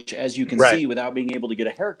out, which, as you can see, without being able to get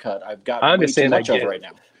a haircut, I've got way too much of right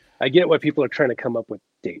now. I get why people are trying to come up with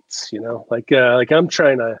dates, like I'm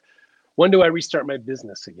trying to, when do I restart my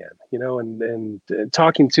business again, and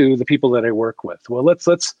talking to the people that I work with. Well,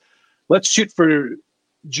 let's shoot for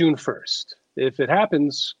June 1st. If it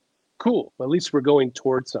happens, cool. At least we're going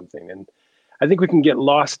towards something. And I think we can get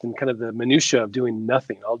lost in kind of the minutia of doing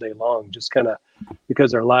nothing all day long, just kind of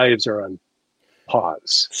because our lives are on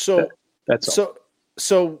pause. So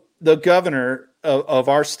the governor of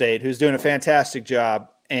our state, who's doing a fantastic job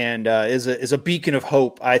and is a beacon of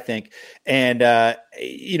hope, I think. And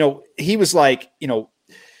he was like,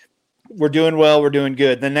 we're doing well, we're doing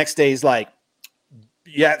good. The next day he's like,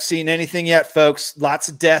 you haven't seen anything yet, folks. Lots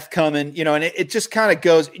of death coming, and it just kind of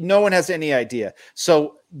goes, no one has any idea.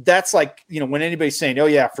 So that's like, when anybody's saying, oh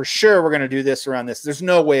yeah, for sure, we're going to do this around this, there's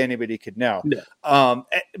no way anybody could know. No.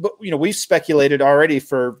 But we've speculated already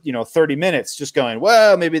for, 30 minutes just going,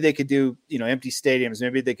 well, maybe they could do, empty stadiums.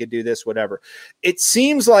 Maybe they could do this, whatever. It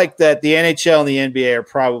seems like that the NHL and the NBA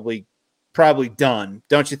are probably done.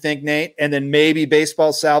 Don't you think, Nate? And then maybe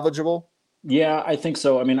baseball's salvageable. Yeah, I think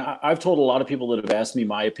so. I mean, I've told a lot of people that have asked me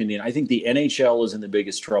my opinion. I think the NHL is in the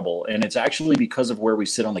biggest trouble, and it's actually because of where we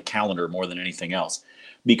sit on the calendar more than anything else.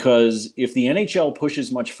 Because if the NHL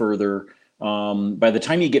pushes much further, by the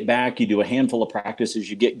time you get back, you do a handful of practices,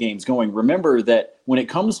 you get games going. Remember that when it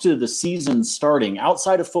comes to the season starting,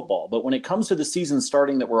 outside of football, but when it comes to the season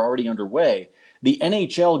starting that we're already underway, the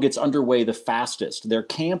NHL gets underway the fastest. Their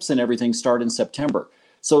camps and everything start in September.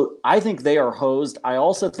 So I think they are hosed. I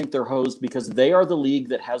also think they're hosed because they are the league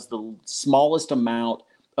that has the smallest amount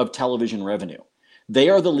of television revenue. They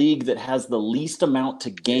are the league that has the least amount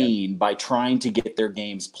to gain by trying to get their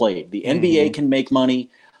games played. The NBA can make money.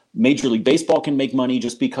 Major League Baseball can make money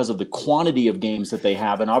just because of the quantity of games that they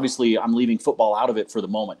have. And obviously, I'm leaving football out of it for the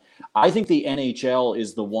moment. I think the NHL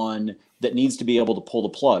is the one that needs to be able to pull the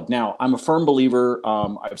plug. Now, I'm a firm believer.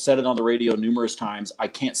 I've said it on the radio numerous times. I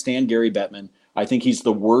can't stand Gary Bettman. I think he's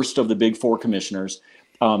the worst of the big four commissioners.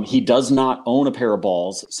 He does not own a pair of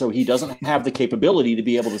balls, so he doesn't have the capability to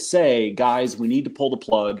be able to say, guys, we need to pull the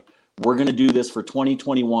plug. We're going to do this for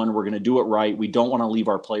 2021. We're going to do it right. We don't want to leave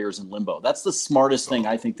our players in limbo. That's the smartest thing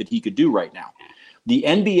I think that he could do right now. The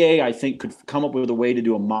NBA, I think, could come up with a way to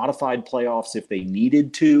do a modified playoffs if they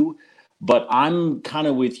needed to. But I'm kind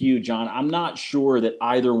of with you, John. I'm not sure that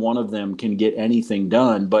either one of them can get anything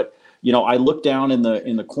done. But you know, I look down in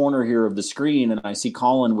the corner here of the screen and I see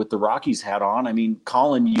Colin with the Rockies hat on. I mean,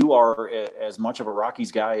 Colin, you are as much of a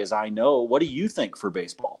Rockies guy as I know. What do you think for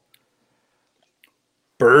baseball?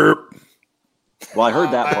 Burp. Well, I heard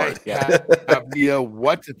that part. Yeah. Have idea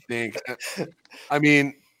what to think. I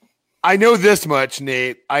mean, I know this much,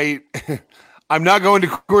 Nate. I'm not going to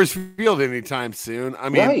Coors Field anytime soon. I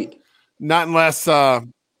mean, right. not unless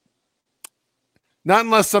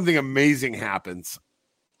something amazing happens.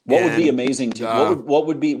 What would be amazing to what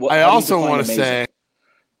would be? I also want to say,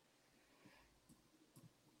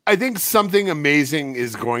 I think something amazing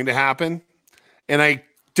is going to happen, and I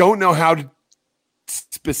don't know how to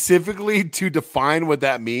specifically to define what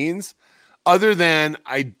that means, other than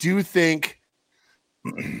I do think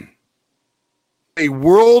a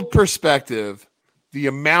world perspective, the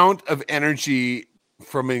amount of energy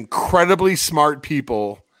from incredibly smart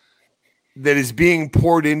people that is being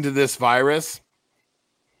poured into this virus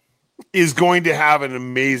is going to have an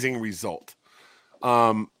amazing result.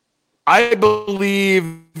 I believe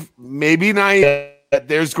maybe not that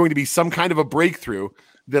there's going to be some kind of a breakthrough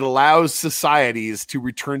that allows societies to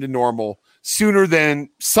return to normal sooner than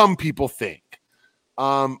some people think.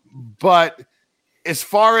 But as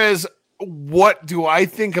far as what do I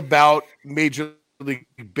think about Major League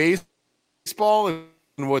Baseball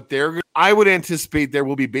and what I would anticipate there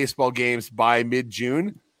will be baseball games by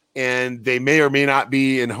mid-June. And they may or may not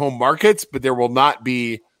be in home markets, but there will not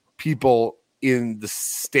be people in the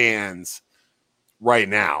stands right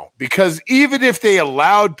now. Because even if they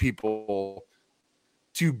allowed people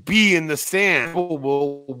to be in the stands, people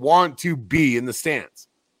will want to be in the stands.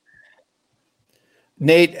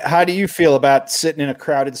 Nate, how do you feel about sitting in a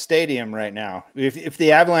crowded stadium right now? If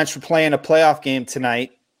the Avalanche were playing a playoff game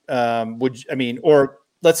tonight, or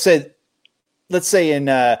let's say in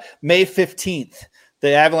May 15th,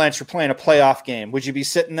 the Avalanche are playing a playoff game, would you be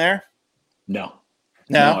sitting there? No,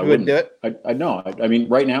 I wouldn't do it. I mean,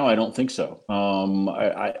 right now, I don't think so.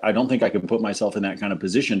 I don't think I can put myself in that kind of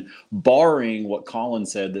position, barring what Colin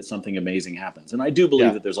said, that something amazing happens. And I do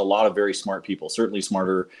believe that there's a lot of very smart people, certainly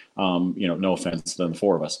smarter, no offense, than the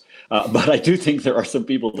four of us. But I do think there are some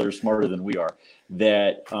people that are smarter than we are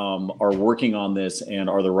that are working on this and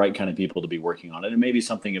are the right kind of people to be working on it. And maybe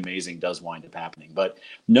something amazing does wind up happening. But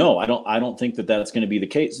no, I don't think that that's going to be the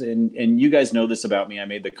case. And you guys know this about me. I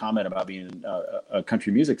made the comment about being a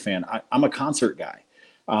country music fan. I'm a concert guy.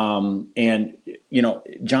 And,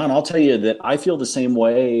 John, I'll tell you that I feel the same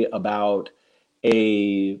way about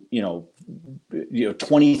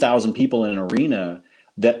 20,000 people in an arena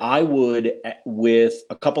that I would with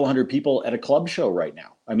a couple hundred people at a club show right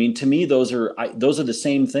now. I mean, to me, those are the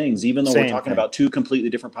same things, even though we're talking about two completely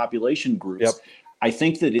different population groups. Yep. I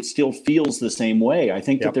think that it still feels the same way. I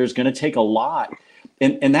think that there's going to take a lot.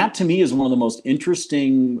 And that to me is one of the most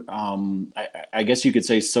interesting, I guess you could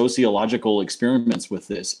say, sociological experiments with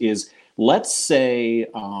this is, let's say,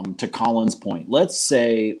 to Colin's point, let's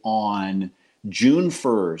say on June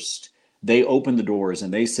 1st, they open the doors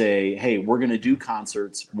and they say, hey, we're going to do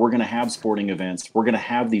concerts. We're going to have sporting events. We're going to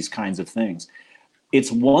have these kinds of things.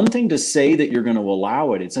 It's one thing to say that you're going to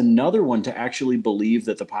allow it. It's another one to actually believe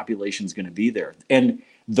that the population is going to be there. And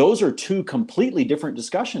those are two completely different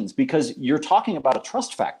discussions, because you're talking about a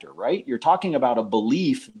trust factor, right? You're talking about a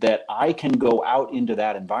belief that I can go out into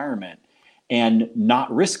that environment and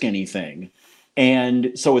not risk anything.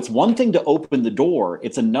 And so it's one thing to open the door.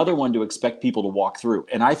 It's another one to expect people to walk through.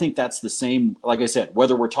 And I think that's the same, like I said,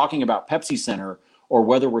 whether we're talking about Pepsi Center or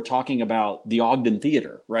whether we're talking about the Ogden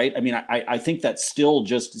Theater, right? I mean, I think that's still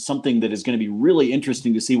just something that is going to be really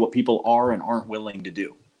interesting to see what people are and aren't willing to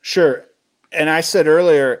do. Sure. And I said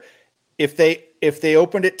earlier, if they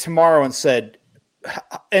opened it tomorrow and said,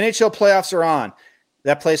 NHL playoffs are on,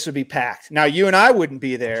 that place would be packed. Now, you and I wouldn't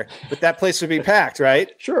be there, but that place would be packed,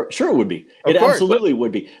 right? Sure it would be. It absolutely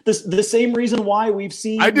would be. The same reason why we've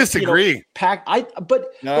seen. I disagree. Packed.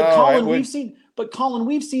 Colin,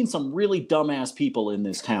 we've seen some really dumbass people in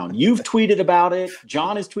this town. You've tweeted about it.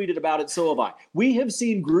 John has tweeted about it. So have I. We have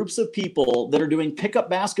seen groups of people that are doing pickup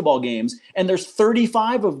basketball games, and there's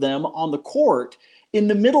 35 of them on the court. In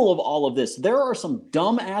the middle of all of this, there are some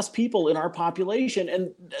dumb-ass people in our population.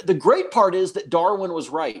 And the great part is that Darwin was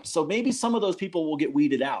right. So maybe some of those people will get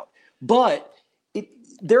weeded out. But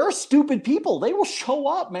there are stupid people. They will show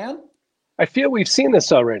up, man. I feel we've seen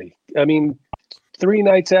this already. I mean, 3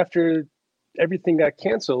 nights after everything got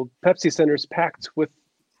canceled, Pepsi Center's packed with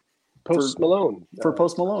Post Malone. For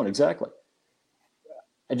Post Malone, exactly.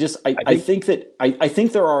 I think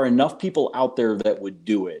there are enough people out there that would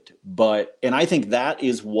do it, and I think that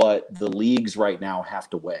is what the leagues right now have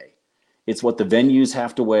to weigh. It's what the venues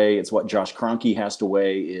have to weigh. It's what Josh Kroenke has to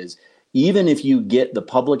weigh is even if you get the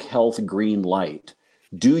public health green light,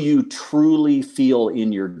 do you truly feel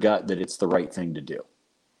in your gut that it's the right thing to do?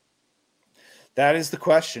 That is the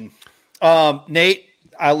question. Nate,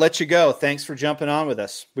 I'll let you go. Thanks for jumping on with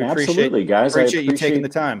us. We Absolutely, guys. Appreciate you taking the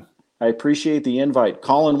time. I appreciate the invite.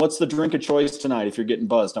 Colin, what's the drink of choice tonight if you're getting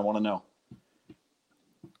buzzed? I want to know.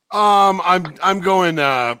 I'm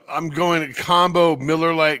going combo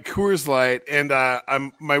Miller Lite, Coors Light, and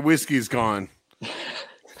my whiskey's gone.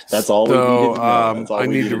 That's all we needed to know. I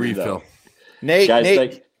need to refill. Nate, guys,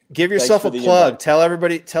 Nate, give yourself a plug. Tell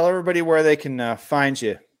everybody where they can find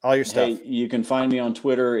you. All your stuff. Hey, you can find me on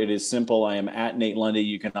Twitter. It is simple. I am at Nate Lundy.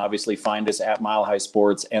 You can obviously find us at Mile High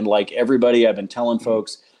Sports. And like everybody, I've been telling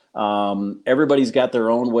folks, everybody's got their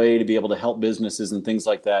own way to be able to help businesses and things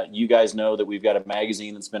like that. You guys know that we've got a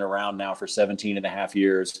magazine that's been around now for 17 and a half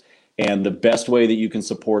years. And the best way that you can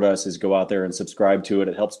support us is go out there and subscribe to it.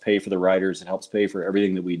 It helps pay for the writers. It helps pay for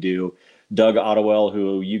everything that we do. Doug Ottewell,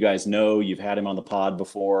 who you guys know, you've had him on the pod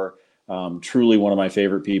before. Truly one of my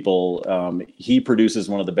favorite people. He produces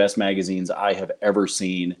one of the best magazines I have ever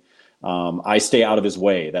seen. I stay out of his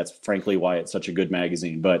way. That's frankly why it's such a good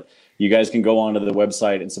magazine. But you guys can go onto the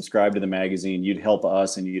website and subscribe to the magazine. You'd help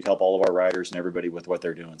us and you'd help all of our writers and everybody with what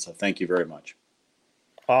they're doing. So thank you very much.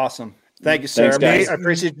 Awesome. Thank you, sir. Thanks, I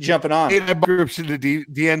appreciate you jumping on. Subscription to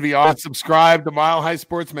DNVR. Subscribe to Mile High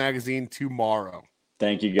Sports Magazine tomorrow.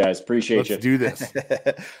 Thank you, guys. Appreciate you. Let's do this.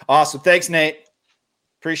 Awesome. Thanks, Nate.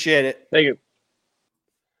 Appreciate it. Thank you.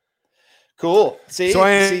 Cool.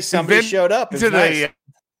 See somebody showed up. It's nice.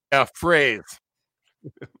 A phrase.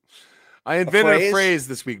 I invented a phrase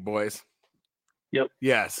this week, boys. Yep.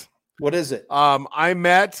 Yes. What is it? I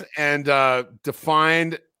met and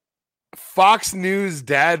defined Fox News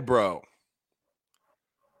dad bro.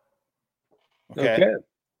 Okay.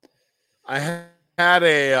 I had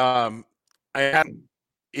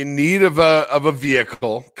in need of a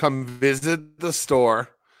vehicle come visit the store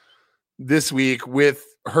this week with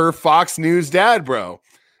her Fox News dad bro.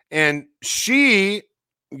 And she,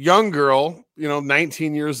 young girl,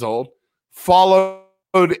 19 years old, followed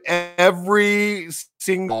every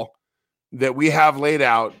single that we have laid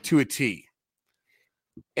out to a T.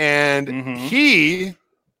 And he,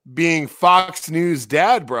 being Fox News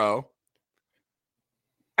dad bro,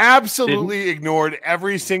 absolutely ignored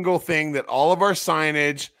every single thing that all of our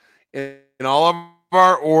signage and all of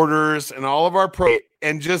our orders and all of our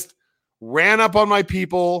and just ran up on my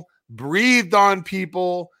people, breathed on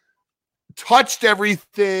people, touched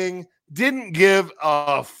everything, didn't give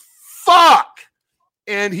a fuck.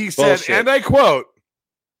 And he said, and I quote,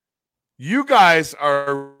 "You guys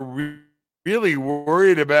are really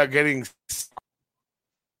worried about getting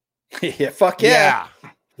yeah, fuck yeah.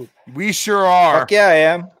 We sure are. Fuck yeah, I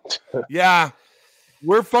am. Yeah.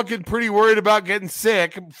 We're fucking pretty worried about getting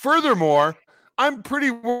sick. Furthermore, I'm pretty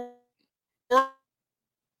worried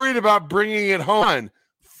about bringing it home."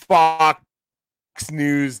 Fox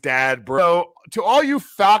News dad bro. So, to all you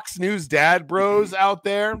Fox News dad bros out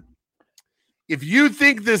there, if you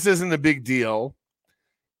think this isn't a big deal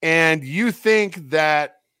and you think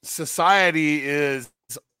that society is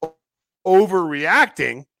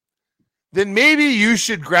overreacting, then maybe you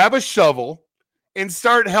should grab a shovel and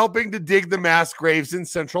start helping to dig the mass graves in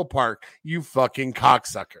Central Park, you fucking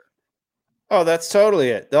cocksucker. Oh, that's totally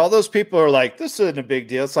it. All those people are like, this isn't a big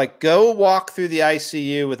deal. It's like, go walk through the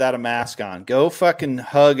ICU without a mask on. Go fucking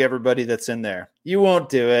hug everybody that's in there. You won't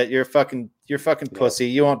do it. You're fucking pussy.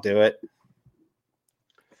 You won't do it.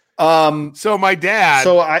 So my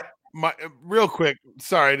dad, real quick,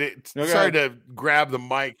 sorry to grab the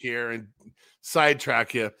mic here and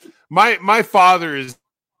sidetrack you. My father is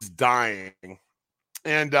dying,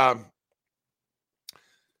 and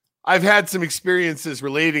I've had some experiences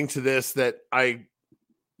relating to this that I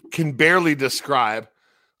can barely describe.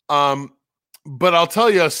 But I'll tell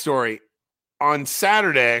you a story. On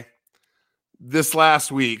Saturday, this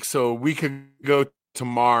last week, so a week ago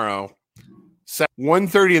tomorrow,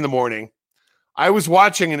 1:30 in the morning, I was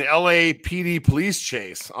watching an LAPD police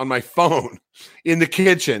chase on my phone in the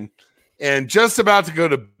kitchen and just about to go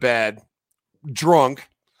to bed, drunk,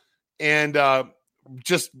 and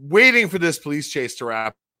just waiting for this police chase to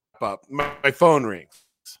wrap up. My phone rings.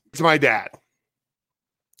 It's my dad.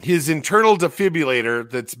 His internal defibrillator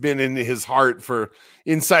that's been in his heart for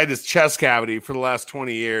inside his chest cavity for the last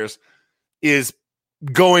 20 years is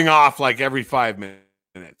going off like every 5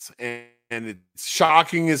 minutes. And it's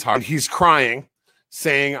shocking his heart. He's crying,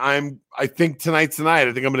 saying, I think tonight's the night.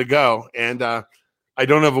 I think I'm going to go. And I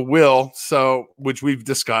don't have a will, which we've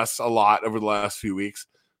discussed a lot over the last few weeks.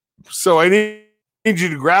 So I need you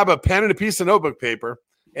to grab a pen and a piece of notebook paper,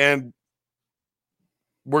 and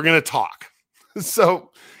we're going to talk.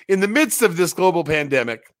 So in the midst of this global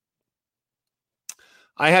pandemic,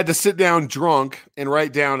 I had to sit down drunk and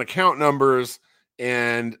write down account numbers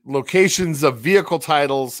and locations of vehicle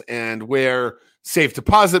titles and where safe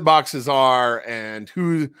deposit boxes are and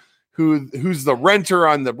who's the renter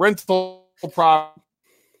on the rental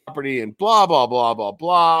property and blah, blah, blah, blah,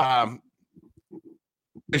 blah.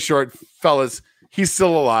 Short, fellas, he's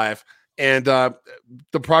still alive. And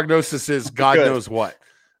the prognosis is God knows what.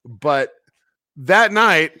 But that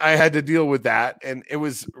night I had to deal with that, and it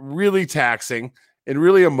was really taxing and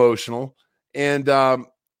really emotional. And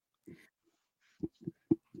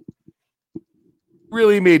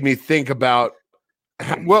really made me think about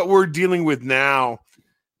what we're dealing with now,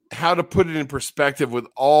 how to put it in perspective with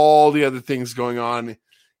all the other things going on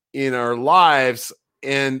in our lives.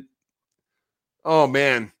 And oh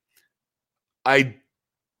man, I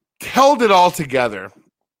held it all together.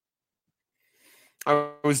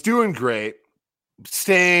 I was doing great,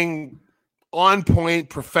 staying on point,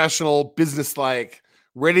 professional, businesslike,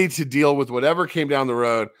 ready to deal with whatever came down the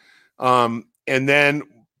road. And then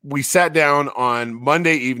we sat down on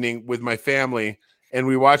Monday evening with my family and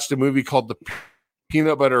we watched a movie called The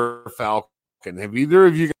Peanut Butter Falcon. Have either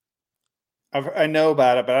of you? I know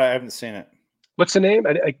about it, but I haven't seen it. What's the name?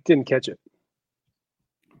 I didn't catch it.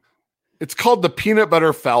 It's called The Peanut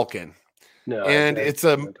Butter Falcon. No, and it's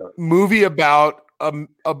a movie about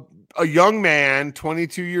a young man,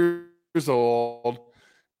 22 years old,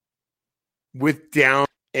 with Down,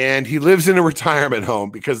 and he lives in a retirement home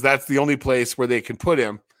because that's the only place where they can put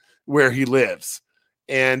him, where he lives.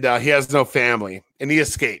 And he has no family, and he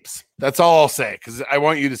escapes. That's all I'll say, because I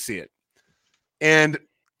want you to see it. And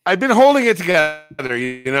I've been holding it together,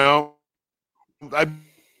 you know. I've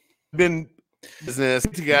been business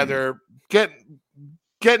together,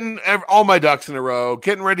 getting all my ducks in a row,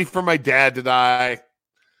 getting ready for my dad to die.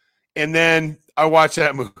 And then I watched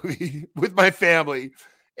that movie with my family,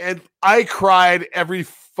 and I cried every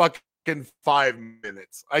fucking 5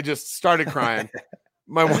 minutes. I just started crying.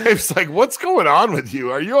 My wife's like, "What's going on with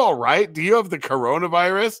you? Are you all right? Do you have the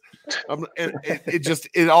coronavirus?" And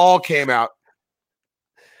it all came out.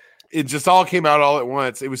 It just all came out all at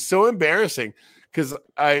once. It was so embarrassing because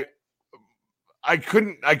I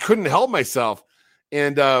couldn't help myself.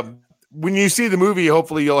 And when you see the movie,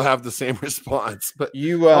 hopefully you'll have the same response. But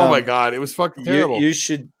oh my God, it was fucking terrible. You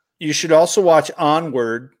should also watch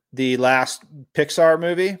Onward, the last Pixar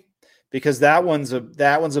movie, because that one's a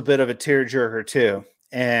bit of a tearjerker too.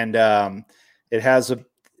 And it has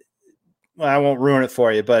I won't ruin it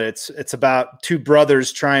for you, but it's about two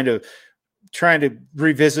brothers trying to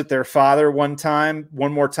revisit their father one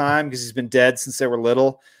more time because he's been dead since they were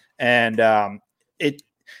little. And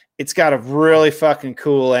it's got a really fucking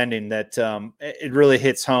cool ending that it really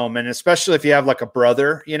hits home, and especially if you have like a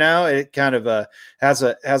brother, you know, it kind of has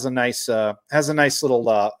a nice little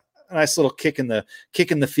kick in the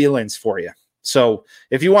feelings for you. So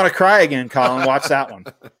if you want to cry again, Colin, watch that one.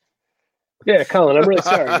 Yeah, Colin, I'm really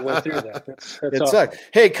sorry you went through that. That's awesome.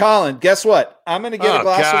 Hey, Colin, guess what? I'm going to get a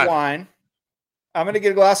glass of wine. I'm going to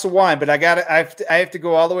get a glass of wine, but I have to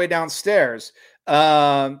go all the way downstairs.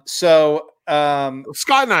 Scott and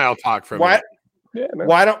I'll talk for a minute. Yeah,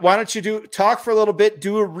 why don't you talk for a little bit?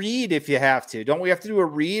 Do a read if you have to. Don't we have to do a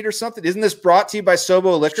read or something? Isn't this brought to you by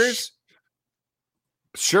Sobo Liquors?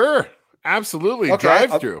 Sure, absolutely. Okay,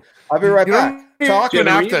 Drive through. I'll be right back. Talk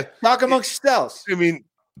amongst yourselves. I mean,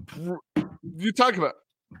 you talk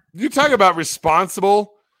about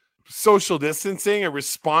responsible social distancing, a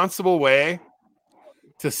responsible way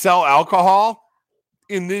to sell alcohol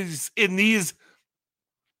in these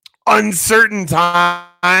uncertain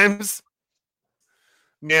times.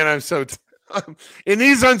 Man, in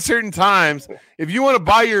these uncertain times, if you want to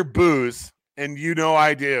buy your booze, and you know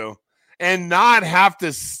I do, and not have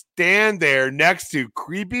to stand there next to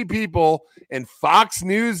creepy people and Fox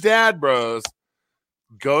News dad bros,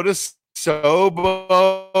 go to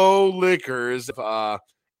Sobo Liquors,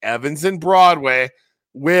 Evans and Broadway,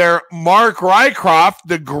 where Mark Rycroft,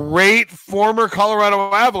 the great former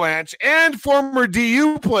Colorado Avalanche and former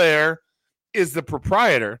DU player, is the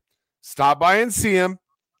proprietor. Stop by and see him.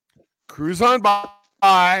 Cruise on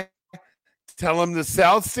by. Tell him the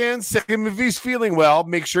South Stand second if he's feeling well.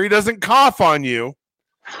 Make sure he doesn't cough on you.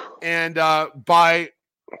 And buy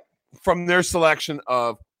from their selection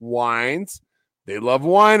of wines. They love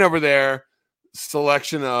wine over there.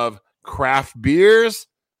 Selection of craft beers.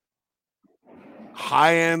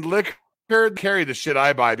 High-end liquor. Carry the shit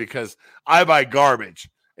I buy because I buy garbage.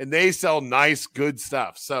 And they sell nice, good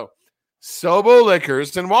stuff. So, Sobo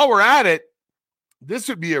Liquors. And while we're at it, this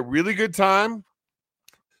would be a really good time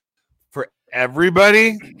for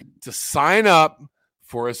everybody to sign up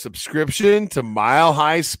for a subscription to Mile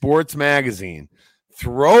High Sports Magazine.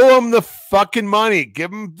 Throw them the fucking money.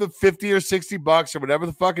 Give them the 50 or 60 bucks or whatever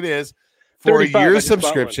the fuck it is for a year's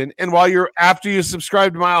subscription. And while after you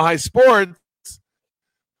subscribe to Mile High Sports,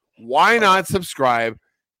 why not subscribe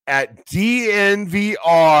at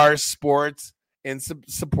DNVR Sports and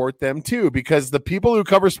support them too? Because the people who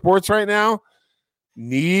cover sports right now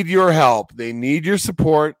need your help. They need your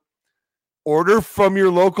support. Order from your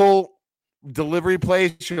local delivery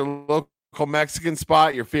place, your local Mexican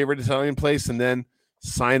spot, your favorite Italian place, and then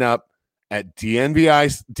sign up at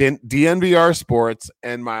DNVR Sports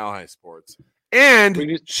and Mile High Sports.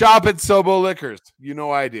 And shop at Sobo Liquors. You know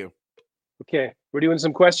I do. Okay. We're doing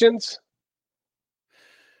some questions.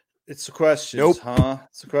 It's the questions, nope. Huh?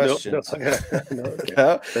 It's the questions.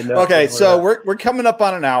 No, okay, so we're coming up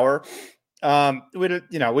on an hour. We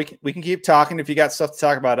can keep talking if you got stuff to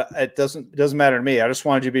talk about. It doesn't matter to me. I just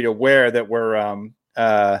wanted you to be aware that we're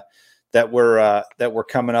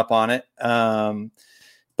coming up on it.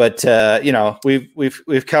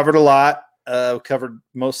 We've covered a lot. Covered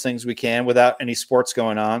most things we can without any sports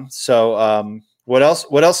going on. So what else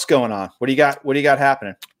is going on? What do you got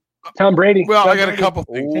happening? Tom Brady. Well, I got a couple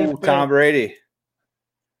things. Ooh, Tom Brady.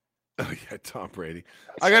 Oh yeah, Tom Brady.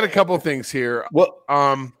 I got a couple things here. What?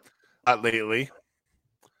 Lately,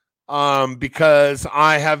 because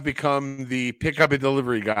I have become the pickup and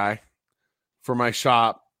delivery guy for my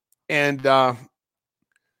shop, and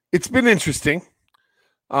it's been interesting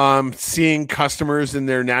seeing customers in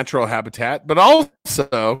their natural habitat, but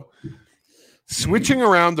also switching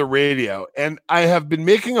around the radio. And I have been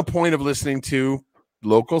making a point of listening to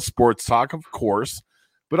local sports talk, of course,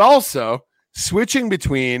 but also switching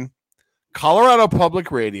between Colorado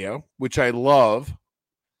Public Radio, which I love,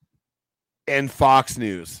 and Fox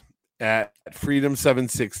News at Freedom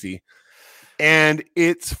 760. And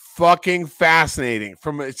it's fucking fascinating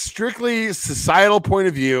from a strictly societal point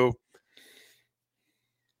of view.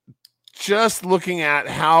 Just looking at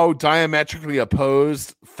how diametrically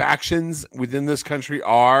opposed factions within this country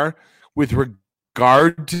are with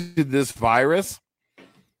regard to this virus.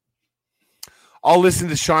 I'll listen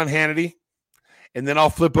to Sean Hannity, and then I'll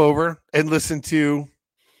flip over and listen to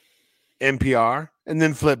NPR, and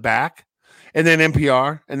then flip back, and then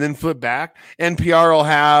NPR, and then flip back. NPR will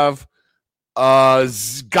have a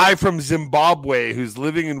guy from Zimbabwe who's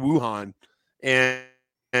living in Wuhan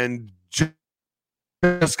and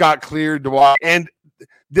just got cleared to walk. And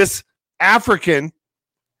this African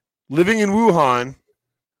living in Wuhan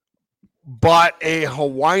bought a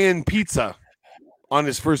Hawaiian pizza on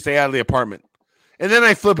his first day out of the apartment. And then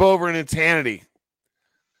I flip over and it's Hannity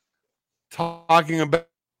talking about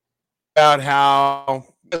how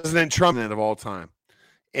President Trump of all time.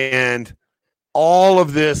 And all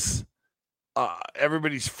of this,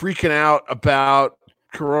 everybody's freaking out about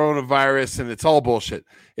coronavirus and it's all bullshit.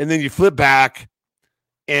 And then you flip back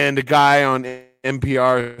and a guy on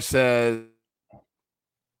NPR says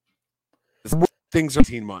things are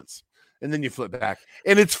 18 months. And then you flip back.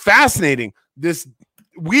 And it's fascinating.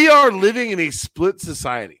 We are living in a split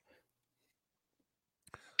society.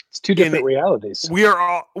 It's two different realities. We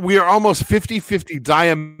are almost 50-50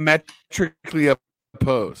 diametrically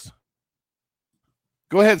opposed.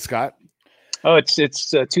 Go ahead, Scott. Oh, it's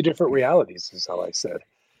two different realities is how I said.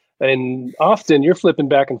 And often you're flipping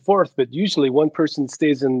back and forth, but usually one person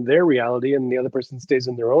stays in their reality and the other person stays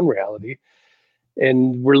in their own reality.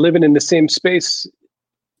 And we're living in the same space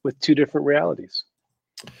with two different realities.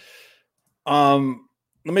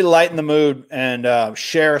 Let me lighten the mood and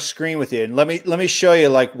share a screen with you. And let me show you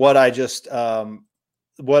like what I just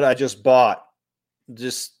bought.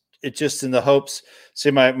 Just it just in the hopes.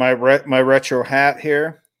 See my retro hat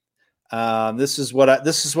here. This is what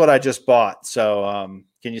I just bought. So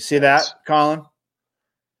can you see that, Colin?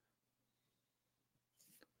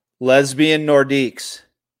 Lesbian Nordiques.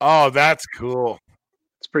 Oh, that's cool.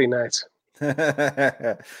 It's pretty nice.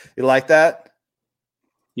 You like that?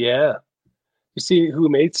 Yeah. You see who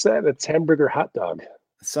makes that? It's Hamburger Hot Dog.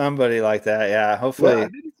 Somebody like that, yeah. Hopefully, well,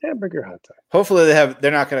 it's Hamburger Hot Dog. Hopefully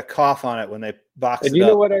they're not going to cough on it when they box and it you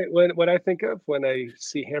up. know what I think of when I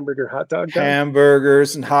see Hamburger Hot Dog?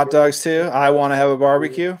 Hamburgers and hot dogs too. I want to have a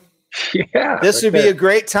barbecue. Yeah, this would be a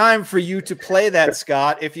great time for you to play that,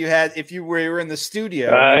 Scott. If you were in the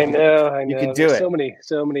studio, I know. You could do it.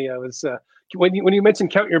 So many. I was when you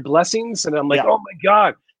mentioned count your blessings, and I'm like, oh my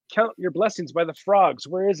god, count your blessings by the frogs.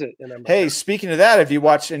 Where is it? And I'm hey, speaking of that, have you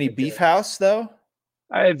watched any Beef House though?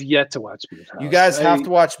 I have yet to watch Beef House. You guys have to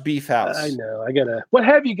watch Beef House. I know. I gotta. What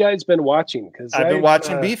have you guys been watching? Because I've been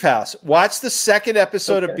watching Beef House. Watch the second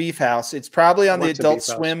episode of Beef House. It's probably on the Adult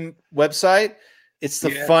Swim website. It's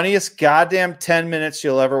the funniest goddamn 10 minutes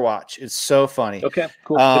you'll ever watch. It's so funny. Okay,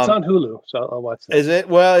 cool. It's on Hulu, so I'll watch that. Is it?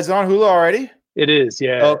 Well, is it on Hulu already? It is,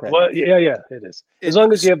 yeah. Okay. Well, yeah, it is. As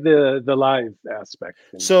long as you have the live aspect.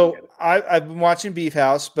 So I've been watching Beef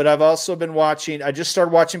House, but I've also been watching. I just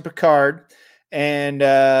started watching Picard, and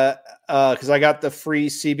because I got the free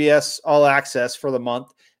CBS All Access for the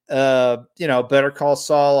month. Better Call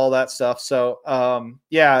Saul, all that stuff. So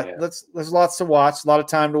there's lots to watch, a lot of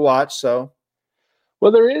time to watch. So.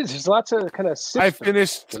 Well, there's lots of kind of.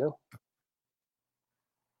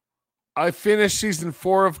 I finished season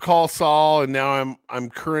 4 of Call Saul, and now I'm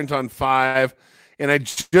current on 5. And I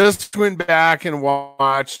just went back and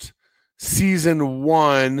watched season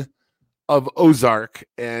 1 of Ozark,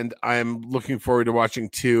 and I'm looking forward to watching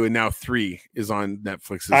 2, and now 3 is on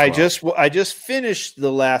Netflix as well. I just finished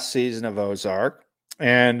the last season of Ozark.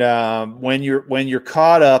 And when you're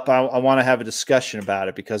caught up, I want to have a discussion about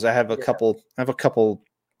it because I have a couple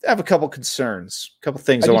concerns, a couple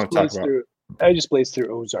things I want to talk about. I just blazed through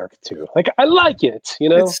Ozark too. Like I like it,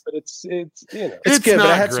 but it's it's good, but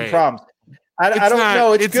I had some problems. I don't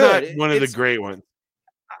know. It's good. Not one of the great ones.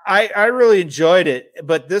 I really enjoyed it,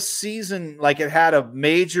 but this season, like it had a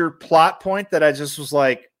major plot point that I just was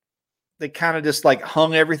like, they kind of just like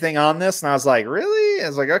hung everything on this, and I was like, really? I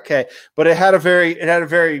was like, okay, but it had a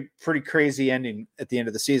very pretty crazy ending at the end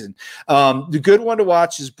of the season. The good one to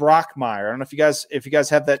watch is Brockmire. I don't know if you guys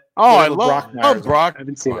have that. Oh, I love Brock. I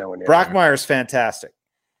haven't seen that one yet. Brockmire is fantastic,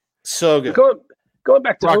 so good. Going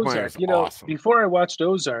back to Brockmire Ozark, awesome. Before I watched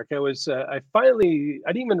Ozark, I didn't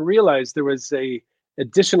even realize there was a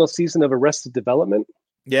additional season of Arrested Development.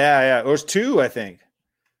 Yeah, it was 2, I think.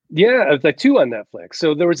 Yeah, it was like 2 on Netflix.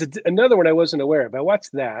 So there was another one I wasn't aware of. I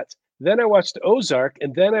watched that. Then I watched Ozark,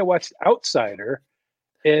 and then I watched Outsider.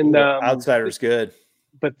 And Outsider's good.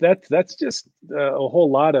 But that's just a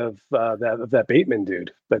whole lot of that Bateman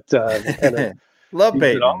dude. But love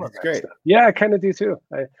Bateman. It's great. Stuff. Yeah, I kind of do too.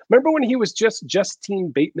 I remember when he was just Justine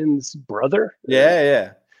Bateman's brother.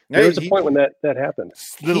 Yeah. There was a point when that happened.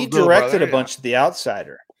 He directed a bunch of The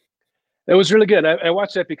Outsider. It was really good. I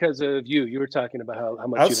watched that because of you. You were talking about how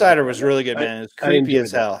much Outsider was really good, man. It was creepy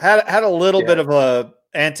as hell. Had a little bit of a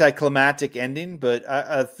anticlimactic ending, but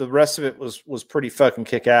the rest of it was pretty fucking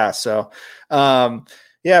kick ass. So,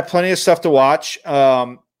 plenty of stuff to watch.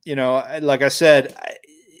 Like I said,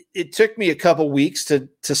 it took me a couple weeks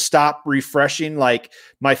to stop refreshing like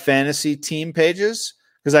my fantasy team pages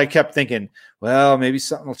because I kept thinking, well, maybe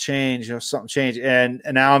something will change, something change. And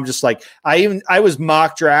now I'm just like, I was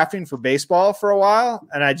mock drafting for baseball for a while.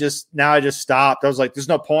 And I just stopped. I was like, there's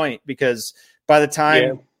no point because by the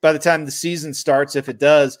time the season starts, if it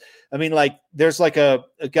does, I mean, like there's like a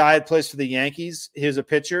guy that plays for the Yankees. He was a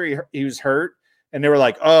pitcher. He was hurt. And they were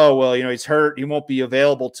like, oh, well, he's hurt. He won't be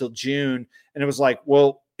available till June. And it was like,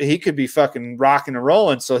 well, he could be fucking rocking and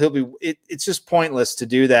rolling. So it's just pointless to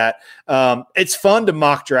do that. It's fun to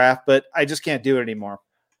mock draft, but I just can't do it anymore.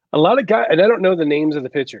 A lot of guys, and I don't know the names of the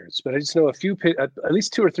pitchers, but I just know at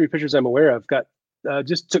least 2 or 3 pitchers I'm aware of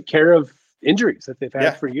just took care of injuries that they've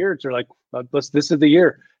had for years. They're like, this is the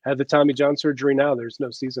year. Had the Tommy John surgery now. There's no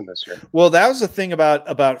season this year. Well, that was the thing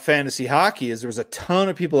about fantasy hockey is there was a ton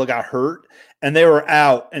of people that got hurt and they were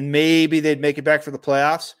out and maybe they'd make it back for the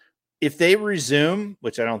playoffs. If they resume,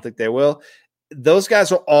 which I don't think they will, those guys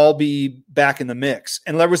will all be back in the mix.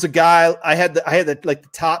 And there was a guy I had the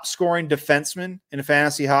top scoring defenseman in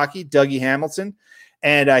fantasy hockey, Dougie Hamilton,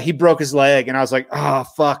 and he broke his leg. And I was like, oh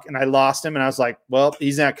fuck! And I lost him. And I was like, well,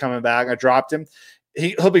 he's not coming back. I dropped him.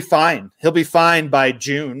 He'll be fine. He'll be fine by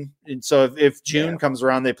June. And so if June comes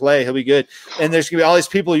around, they play. He'll be good. And there's gonna be all these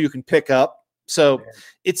people you can pick up. So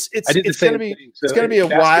it's I did the it's going to same be thing. it's going to be a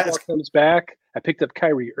while. Basketball comes back. I picked up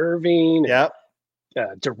Kyrie Irving, Yeah.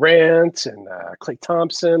 Durant, and Klay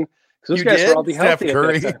Thompson. Those You guys did? were all be Steph healthy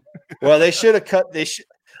Curry. at that time. Well, they should have cut. They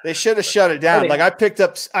should have shut it down. Right. Like I picked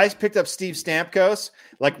up Steve Stamkos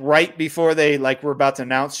like right before they like were about to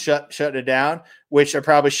announce shut it down, which I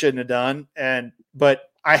probably shouldn't have done. But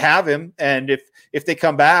I have him, and if they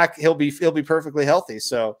come back, he'll be perfectly healthy.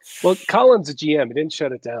 So Well, Colin's a GM. He didn't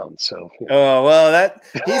shut it down. So oh well, that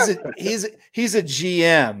he's a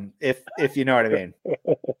GM if you know what I mean.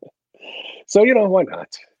 So why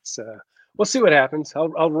not? It's, we'll see what happens.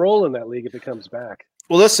 I'll roll in that league if it comes back.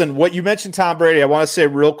 Well, listen, what you mentioned, Tom Brady, I want to say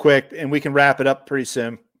real quick, and we can wrap it up pretty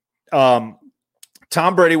soon. Tom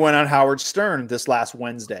Brady went on Howard Stern this last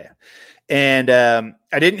Wednesday, and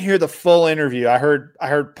I didn't hear the full interview. I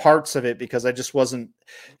heard parts of it because I just wasn't.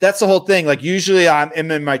 That's the whole thing. Like usually, I'm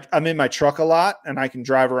in my truck a lot, and I can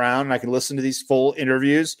drive around and I can listen to these full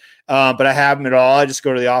interviews. But I haven't at all. I just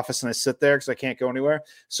go to the office and I sit there because I can't go anywhere.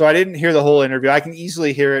 So I didn't hear the whole interview. I can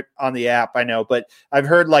easily hear it on the app. I know, but I've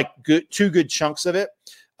heard like two good chunks of it.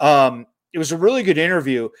 It was a really good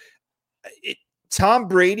interview. Tom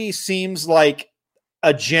Brady seems like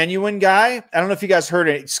a genuine guy. I don't know if you guys heard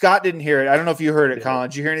it. Scott didn't hear it. I don't know if you heard it, Colin.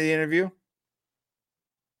 Did you hear any of the interview?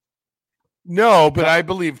 No, but I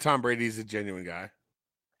believe Tom Brady's a genuine guy.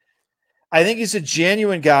 I think he's a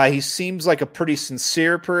genuine guy. He seems like a pretty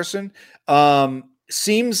sincere person. I'm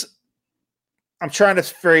trying to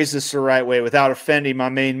phrase this the right way without offending my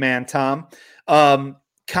main man, Tom.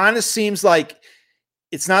 Kind of seems like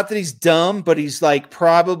it's not that he's dumb, but he's like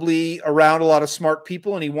probably around a lot of smart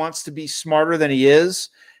people and he wants to be smarter than he is.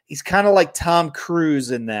 He's kind of like Tom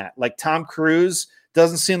Cruise in that. Like Tom Cruise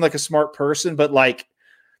doesn't seem like a smart person, but like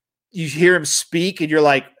you hear him speak and you're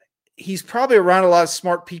like, he's probably around a lot of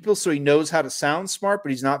smart people, so he knows how to sound smart, but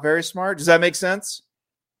he's not very smart. Does that make sense?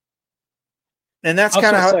 And that's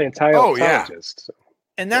kind of how. Scientologist. So.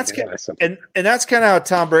 And that's and that's kind of how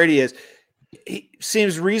Tom Brady is. He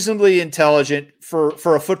seems reasonably intelligent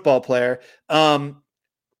for a football player.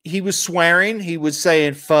 He was swearing, he was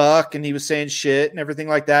saying fuck, and he was saying shit and everything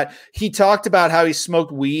like that. He talked about how he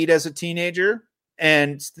smoked weed as a teenager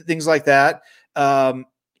and things like that.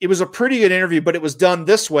 It was a pretty good interview, but it was done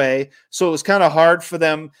this way. So it was kind of hard for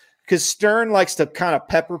them because Stern likes to kind of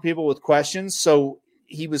pepper people with questions. So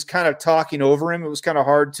he was kind of talking over him. It was kind of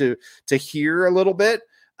hard to hear a little bit.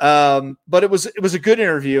 But it was a good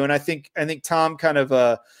interview. And I think Tom kind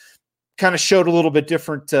of showed a little bit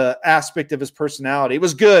different aspect of his personality. It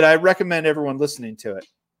was good. I recommend everyone listening to it.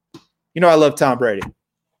 I love Tom Brady.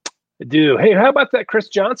 I do. Hey, how about that Chris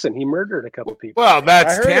Johnson? He murdered a couple people. Well,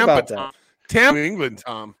 that's Tampa, that. Tampa, New England,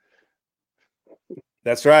 Tom.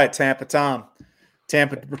 That's right, Tampa Tom.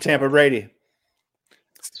 Tampa Brady.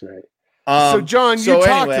 That's right. So, John, you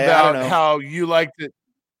talked about how you liked it.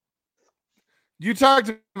 You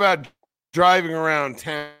talked about driving around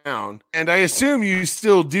town, and I assume you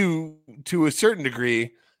still do to a certain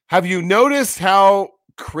degree. Have you noticed how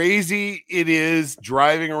crazy it is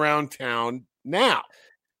driving around town now?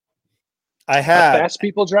 I have. How fast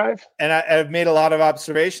people drive? And I've made a lot of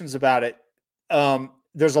observations about it.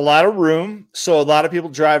 There's a lot of room, so a lot of people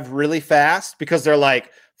drive really fast because they're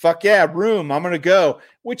like, fuck yeah, room, I'm going to go,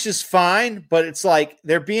 which is fine, but it's like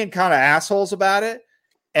they're being kind of assholes about it.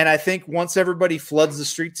 And I think once everybody floods the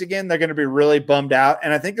streets again, they're going to be really bummed out.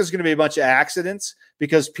 And I think there's going to be a bunch of accidents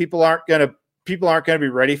because people aren't going to be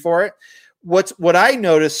ready for it. What I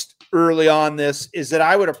noticed early on this is that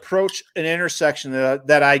I would approach an intersection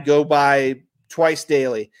that I go by twice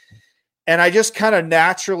daily. And I just kind of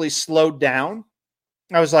naturally slowed down.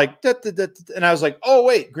 I was like, and I was like, oh,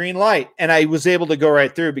 wait, green light. And I was able to go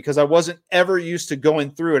right through because I wasn't ever used to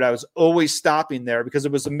going through it. I was always stopping there because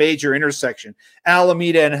it was a major intersection.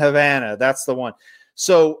 Alameda and Havana, that's the one.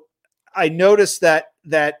 So I noticed that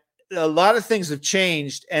a lot of things have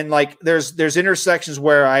changed. And like there's intersections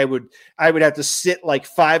where I would have to sit like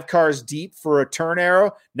 5 cars deep for a turn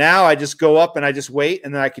arrow. Now I just go up and I just wait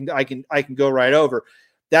and then I can go right over.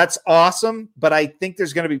 That's awesome. But I think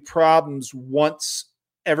there's going to be problems once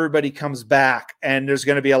everybody comes back and there's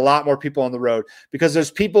going to be a lot more people on the road because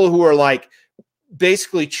there's people who are like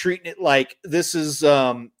basically treating it like this is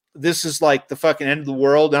like the fucking end of the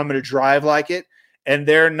world. I'm going to drive like it. And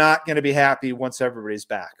they're not going to be happy once everybody's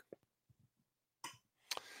back.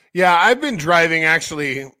 Yeah. I've been driving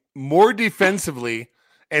actually more defensively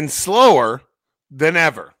and slower than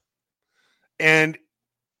ever. And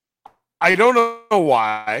I don't know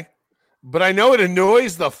why, but I know it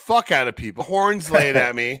annoys the fuck out of people. Horns laid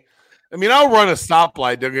at me. I mean, I'll run a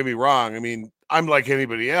stoplight. Don't get me wrong. I mean, I'm like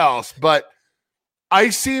anybody else, but I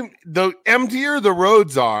seem the emptier the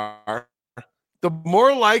roads are, the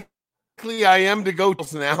more likely I am to go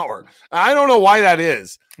an hour. I don't know why that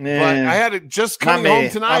is, but I had it just coming home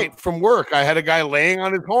tonight from work. I had a guy laying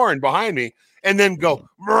on his horn behind me and then go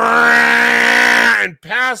and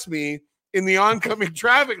pass me in the oncoming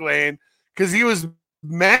traffic lane because he was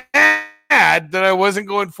mad that I wasn't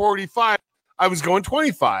going 45. I was going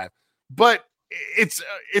 25. But it's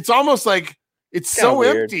almost like it's so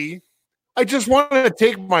weird. empty. I just want to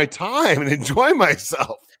take my time and enjoy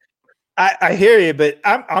myself. I hear you, but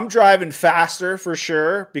I'm driving faster for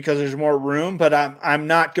sure because there's more room, but I'm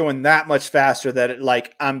not going that much faster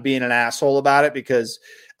that I'm being an asshole about it because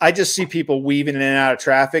I just see people weaving in and out of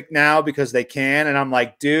traffic now because they can. And I'm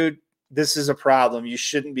like, dude, this is a problem. You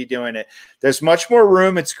shouldn't be doing it. There's much more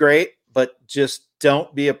room. It's great, but just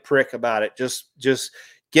don't be a prick about it. Just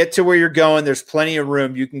get to where you're going. There's plenty of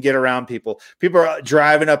room. You can get around people. People are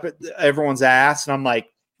driving up everyone's ass. And I'm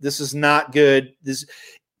like, this is not good.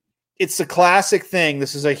 It's a classic thing.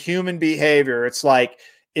 This is a human behavior. It's like,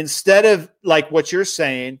 instead of like what you're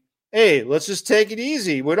saying, hey, let's just take it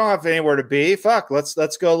easy. We don't have anywhere to be. Fuck, let's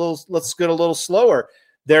go a little slower.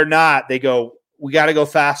 They're not. They go, we got to go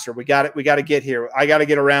faster. We got to get here. I got to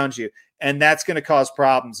get around you. And that's going to cause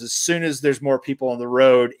problems as soon as there's more people on the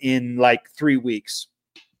road in like 3 weeks.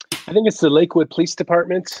 I think it's the Lakewood Police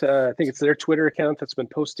Department. I think it's their Twitter account that's been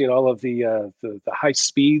posting all of the high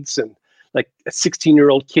speeds and like a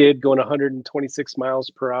 16-year-old kid going 126 miles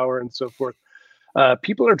per hour and so forth.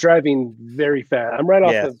 People are driving very fast. I'm right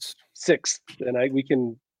off of 6th, and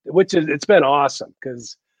it's been awesome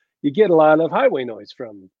because you get a lot of highway noise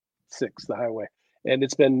from 6th, the highway. And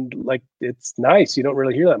it's been like, it's nice. You don't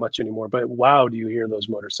really hear that much anymore, but wow, do you hear those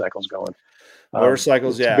motorcycles going?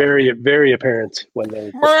 Motorcycles, yeah. Very, very apparent when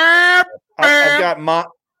they.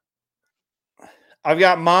 I've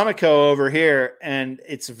got Monaco over here, and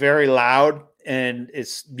it's very loud, and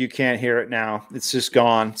you can't hear it now. It's just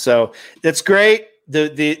gone. So that's great.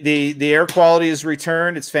 The air quality is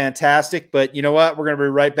returned. It's fantastic. But you know what? We're going to be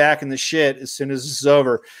right back in the shit as soon as this is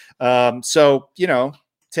over. So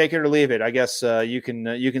take it or leave it. I guess you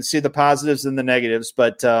can see the positives and the negatives.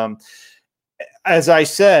 But as I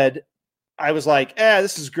said, I was like,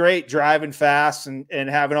 this is great driving fast and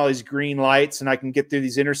having all these green lights, and I can get through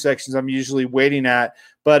these intersections I'm usually waiting at.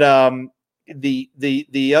 But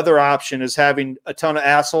the other option is having a ton of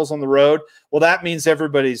assholes on the road. Well, that means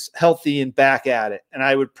everybody's healthy and back at it. And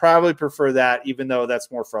I would probably prefer that, even though that's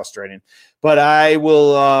more frustrating. But I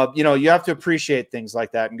will, you have to appreciate things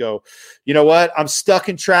like that and go, you know what? I'm stuck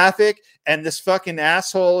in traffic and this fucking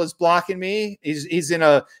asshole is blocking me. He's in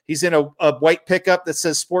a white pickup that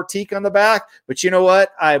says Sportique on the back. But you know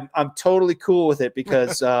what? I'm totally cool with it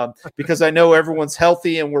because I know everyone's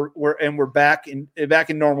healthy and we're back in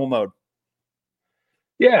normal mode.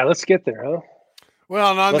 Yeah, let's get there, huh?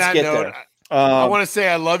 Well, and on that note, I want to say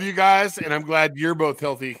I love you guys, and I'm glad you're both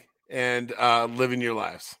healthy and living your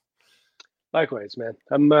lives. Likewise, man.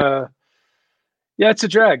 It's a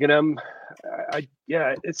drag, and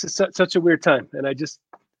it's such a weird time, and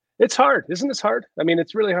it's hard. Isn't this hard? I mean,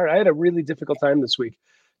 it's really hard. I had a really difficult time this week,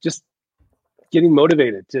 just getting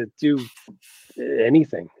motivated to do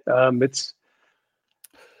anything.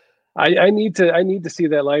 I need to see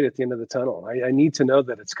that light at the end of the tunnel. I need to know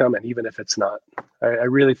that it's coming, even if it's not. I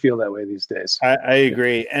really feel that way these days. I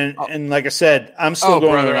agree. And like I said, I'm still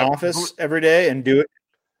going to an office every day and do it.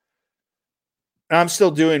 I'm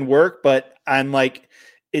still doing work, but I'm like,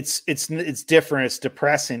 it's different. It's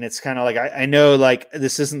depressing. It's kind of like, I know like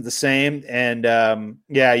this isn't the same. And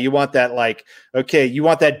you want that, like, okay, you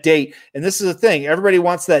want that date. And this is the thing. Everybody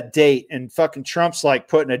wants that date, and fucking Trump's like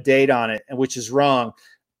putting a date on it, and which is wrong.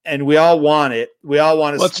 And we all want it. We all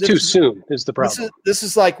want it. Well, it's too soon is the problem. This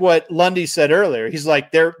is like what Lundy said earlier. He's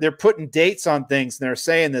like, they're putting dates on things and they're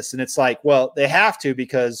saying this. And it's like, well, they have to,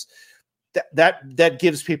 because that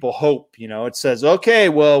gives people hope. It says, okay,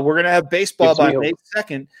 well, we're going to have baseball by May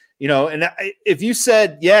 2nd, and if you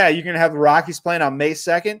said, yeah, you're going to have the Rockies playing on May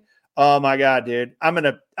 2nd. Oh my God, dude, I'm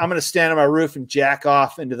going to stand on my roof and jack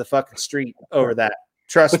off into the fucking street over that.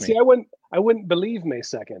 Trust me. See, I wouldn't believe May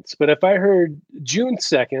 2nd, but if I heard June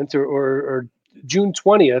 2nd or June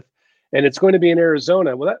 20th, and it's going to be in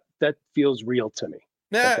Arizona, well, that feels real to me.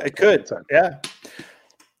 Yeah, it could. Yeah.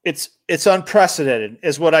 It's unprecedented,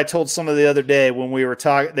 is what I told some of the other day when we were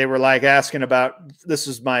talking. They were like asking about, this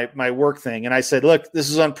is my work thing. And I said, look, this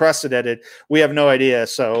is unprecedented. We have no idea.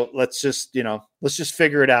 So let's just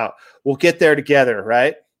figure it out. We'll get there together.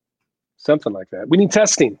 Right. Something like that. We need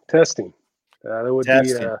testing. That would be,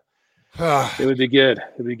 it would be good.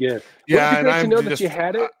 It'd be good. Yeah. What if you know that you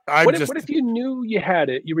had it? What if you knew you had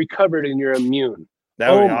it, you recovered, and you're immune?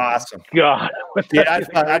 That would be my awesome. God. Yeah,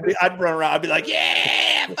 I'd run around. I'd be like,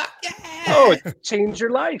 yeah, fuck yeah. Oh, it changed your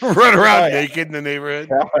life. Run around Oh, yeah. naked in the neighborhood.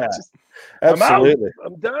 Oh, yeah. I'm out. Absolutely.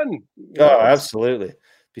 I'm done. Oh, absolutely.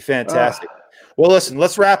 Be fantastic. Well, listen,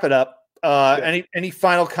 let's wrap it up. Any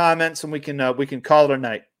final comments, and we can call it a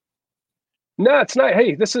night. No, it's not.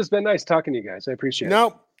 Hey, this has been nice talking to you guys. I appreciate it.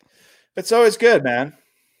 Nope. It's always good, man.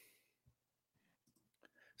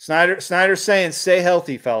 Snyder's saying, stay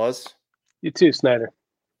healthy, fellas. You too, Snyder.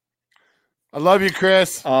 I love you,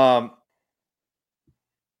 Chris.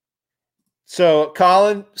 So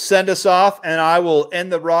Colin, send us off, and I will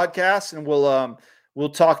end the broadcast, and we'll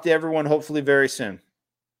talk to everyone hopefully very soon.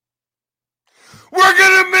 We're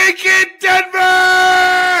gonna make it,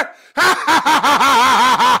 Denver!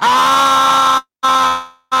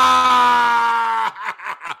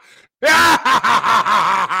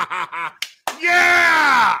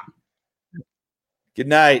 Yeah! Good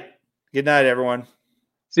night. Good night, everyone.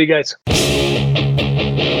 See you guys.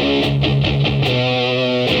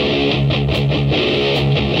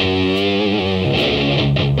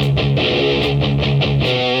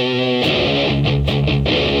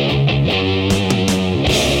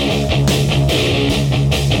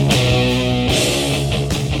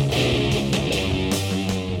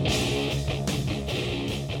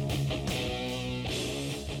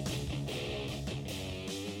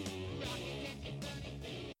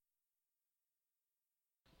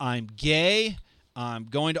 I'm gay, I'm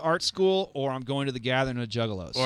going to art school, or I'm going to the Gathering of Juggalos.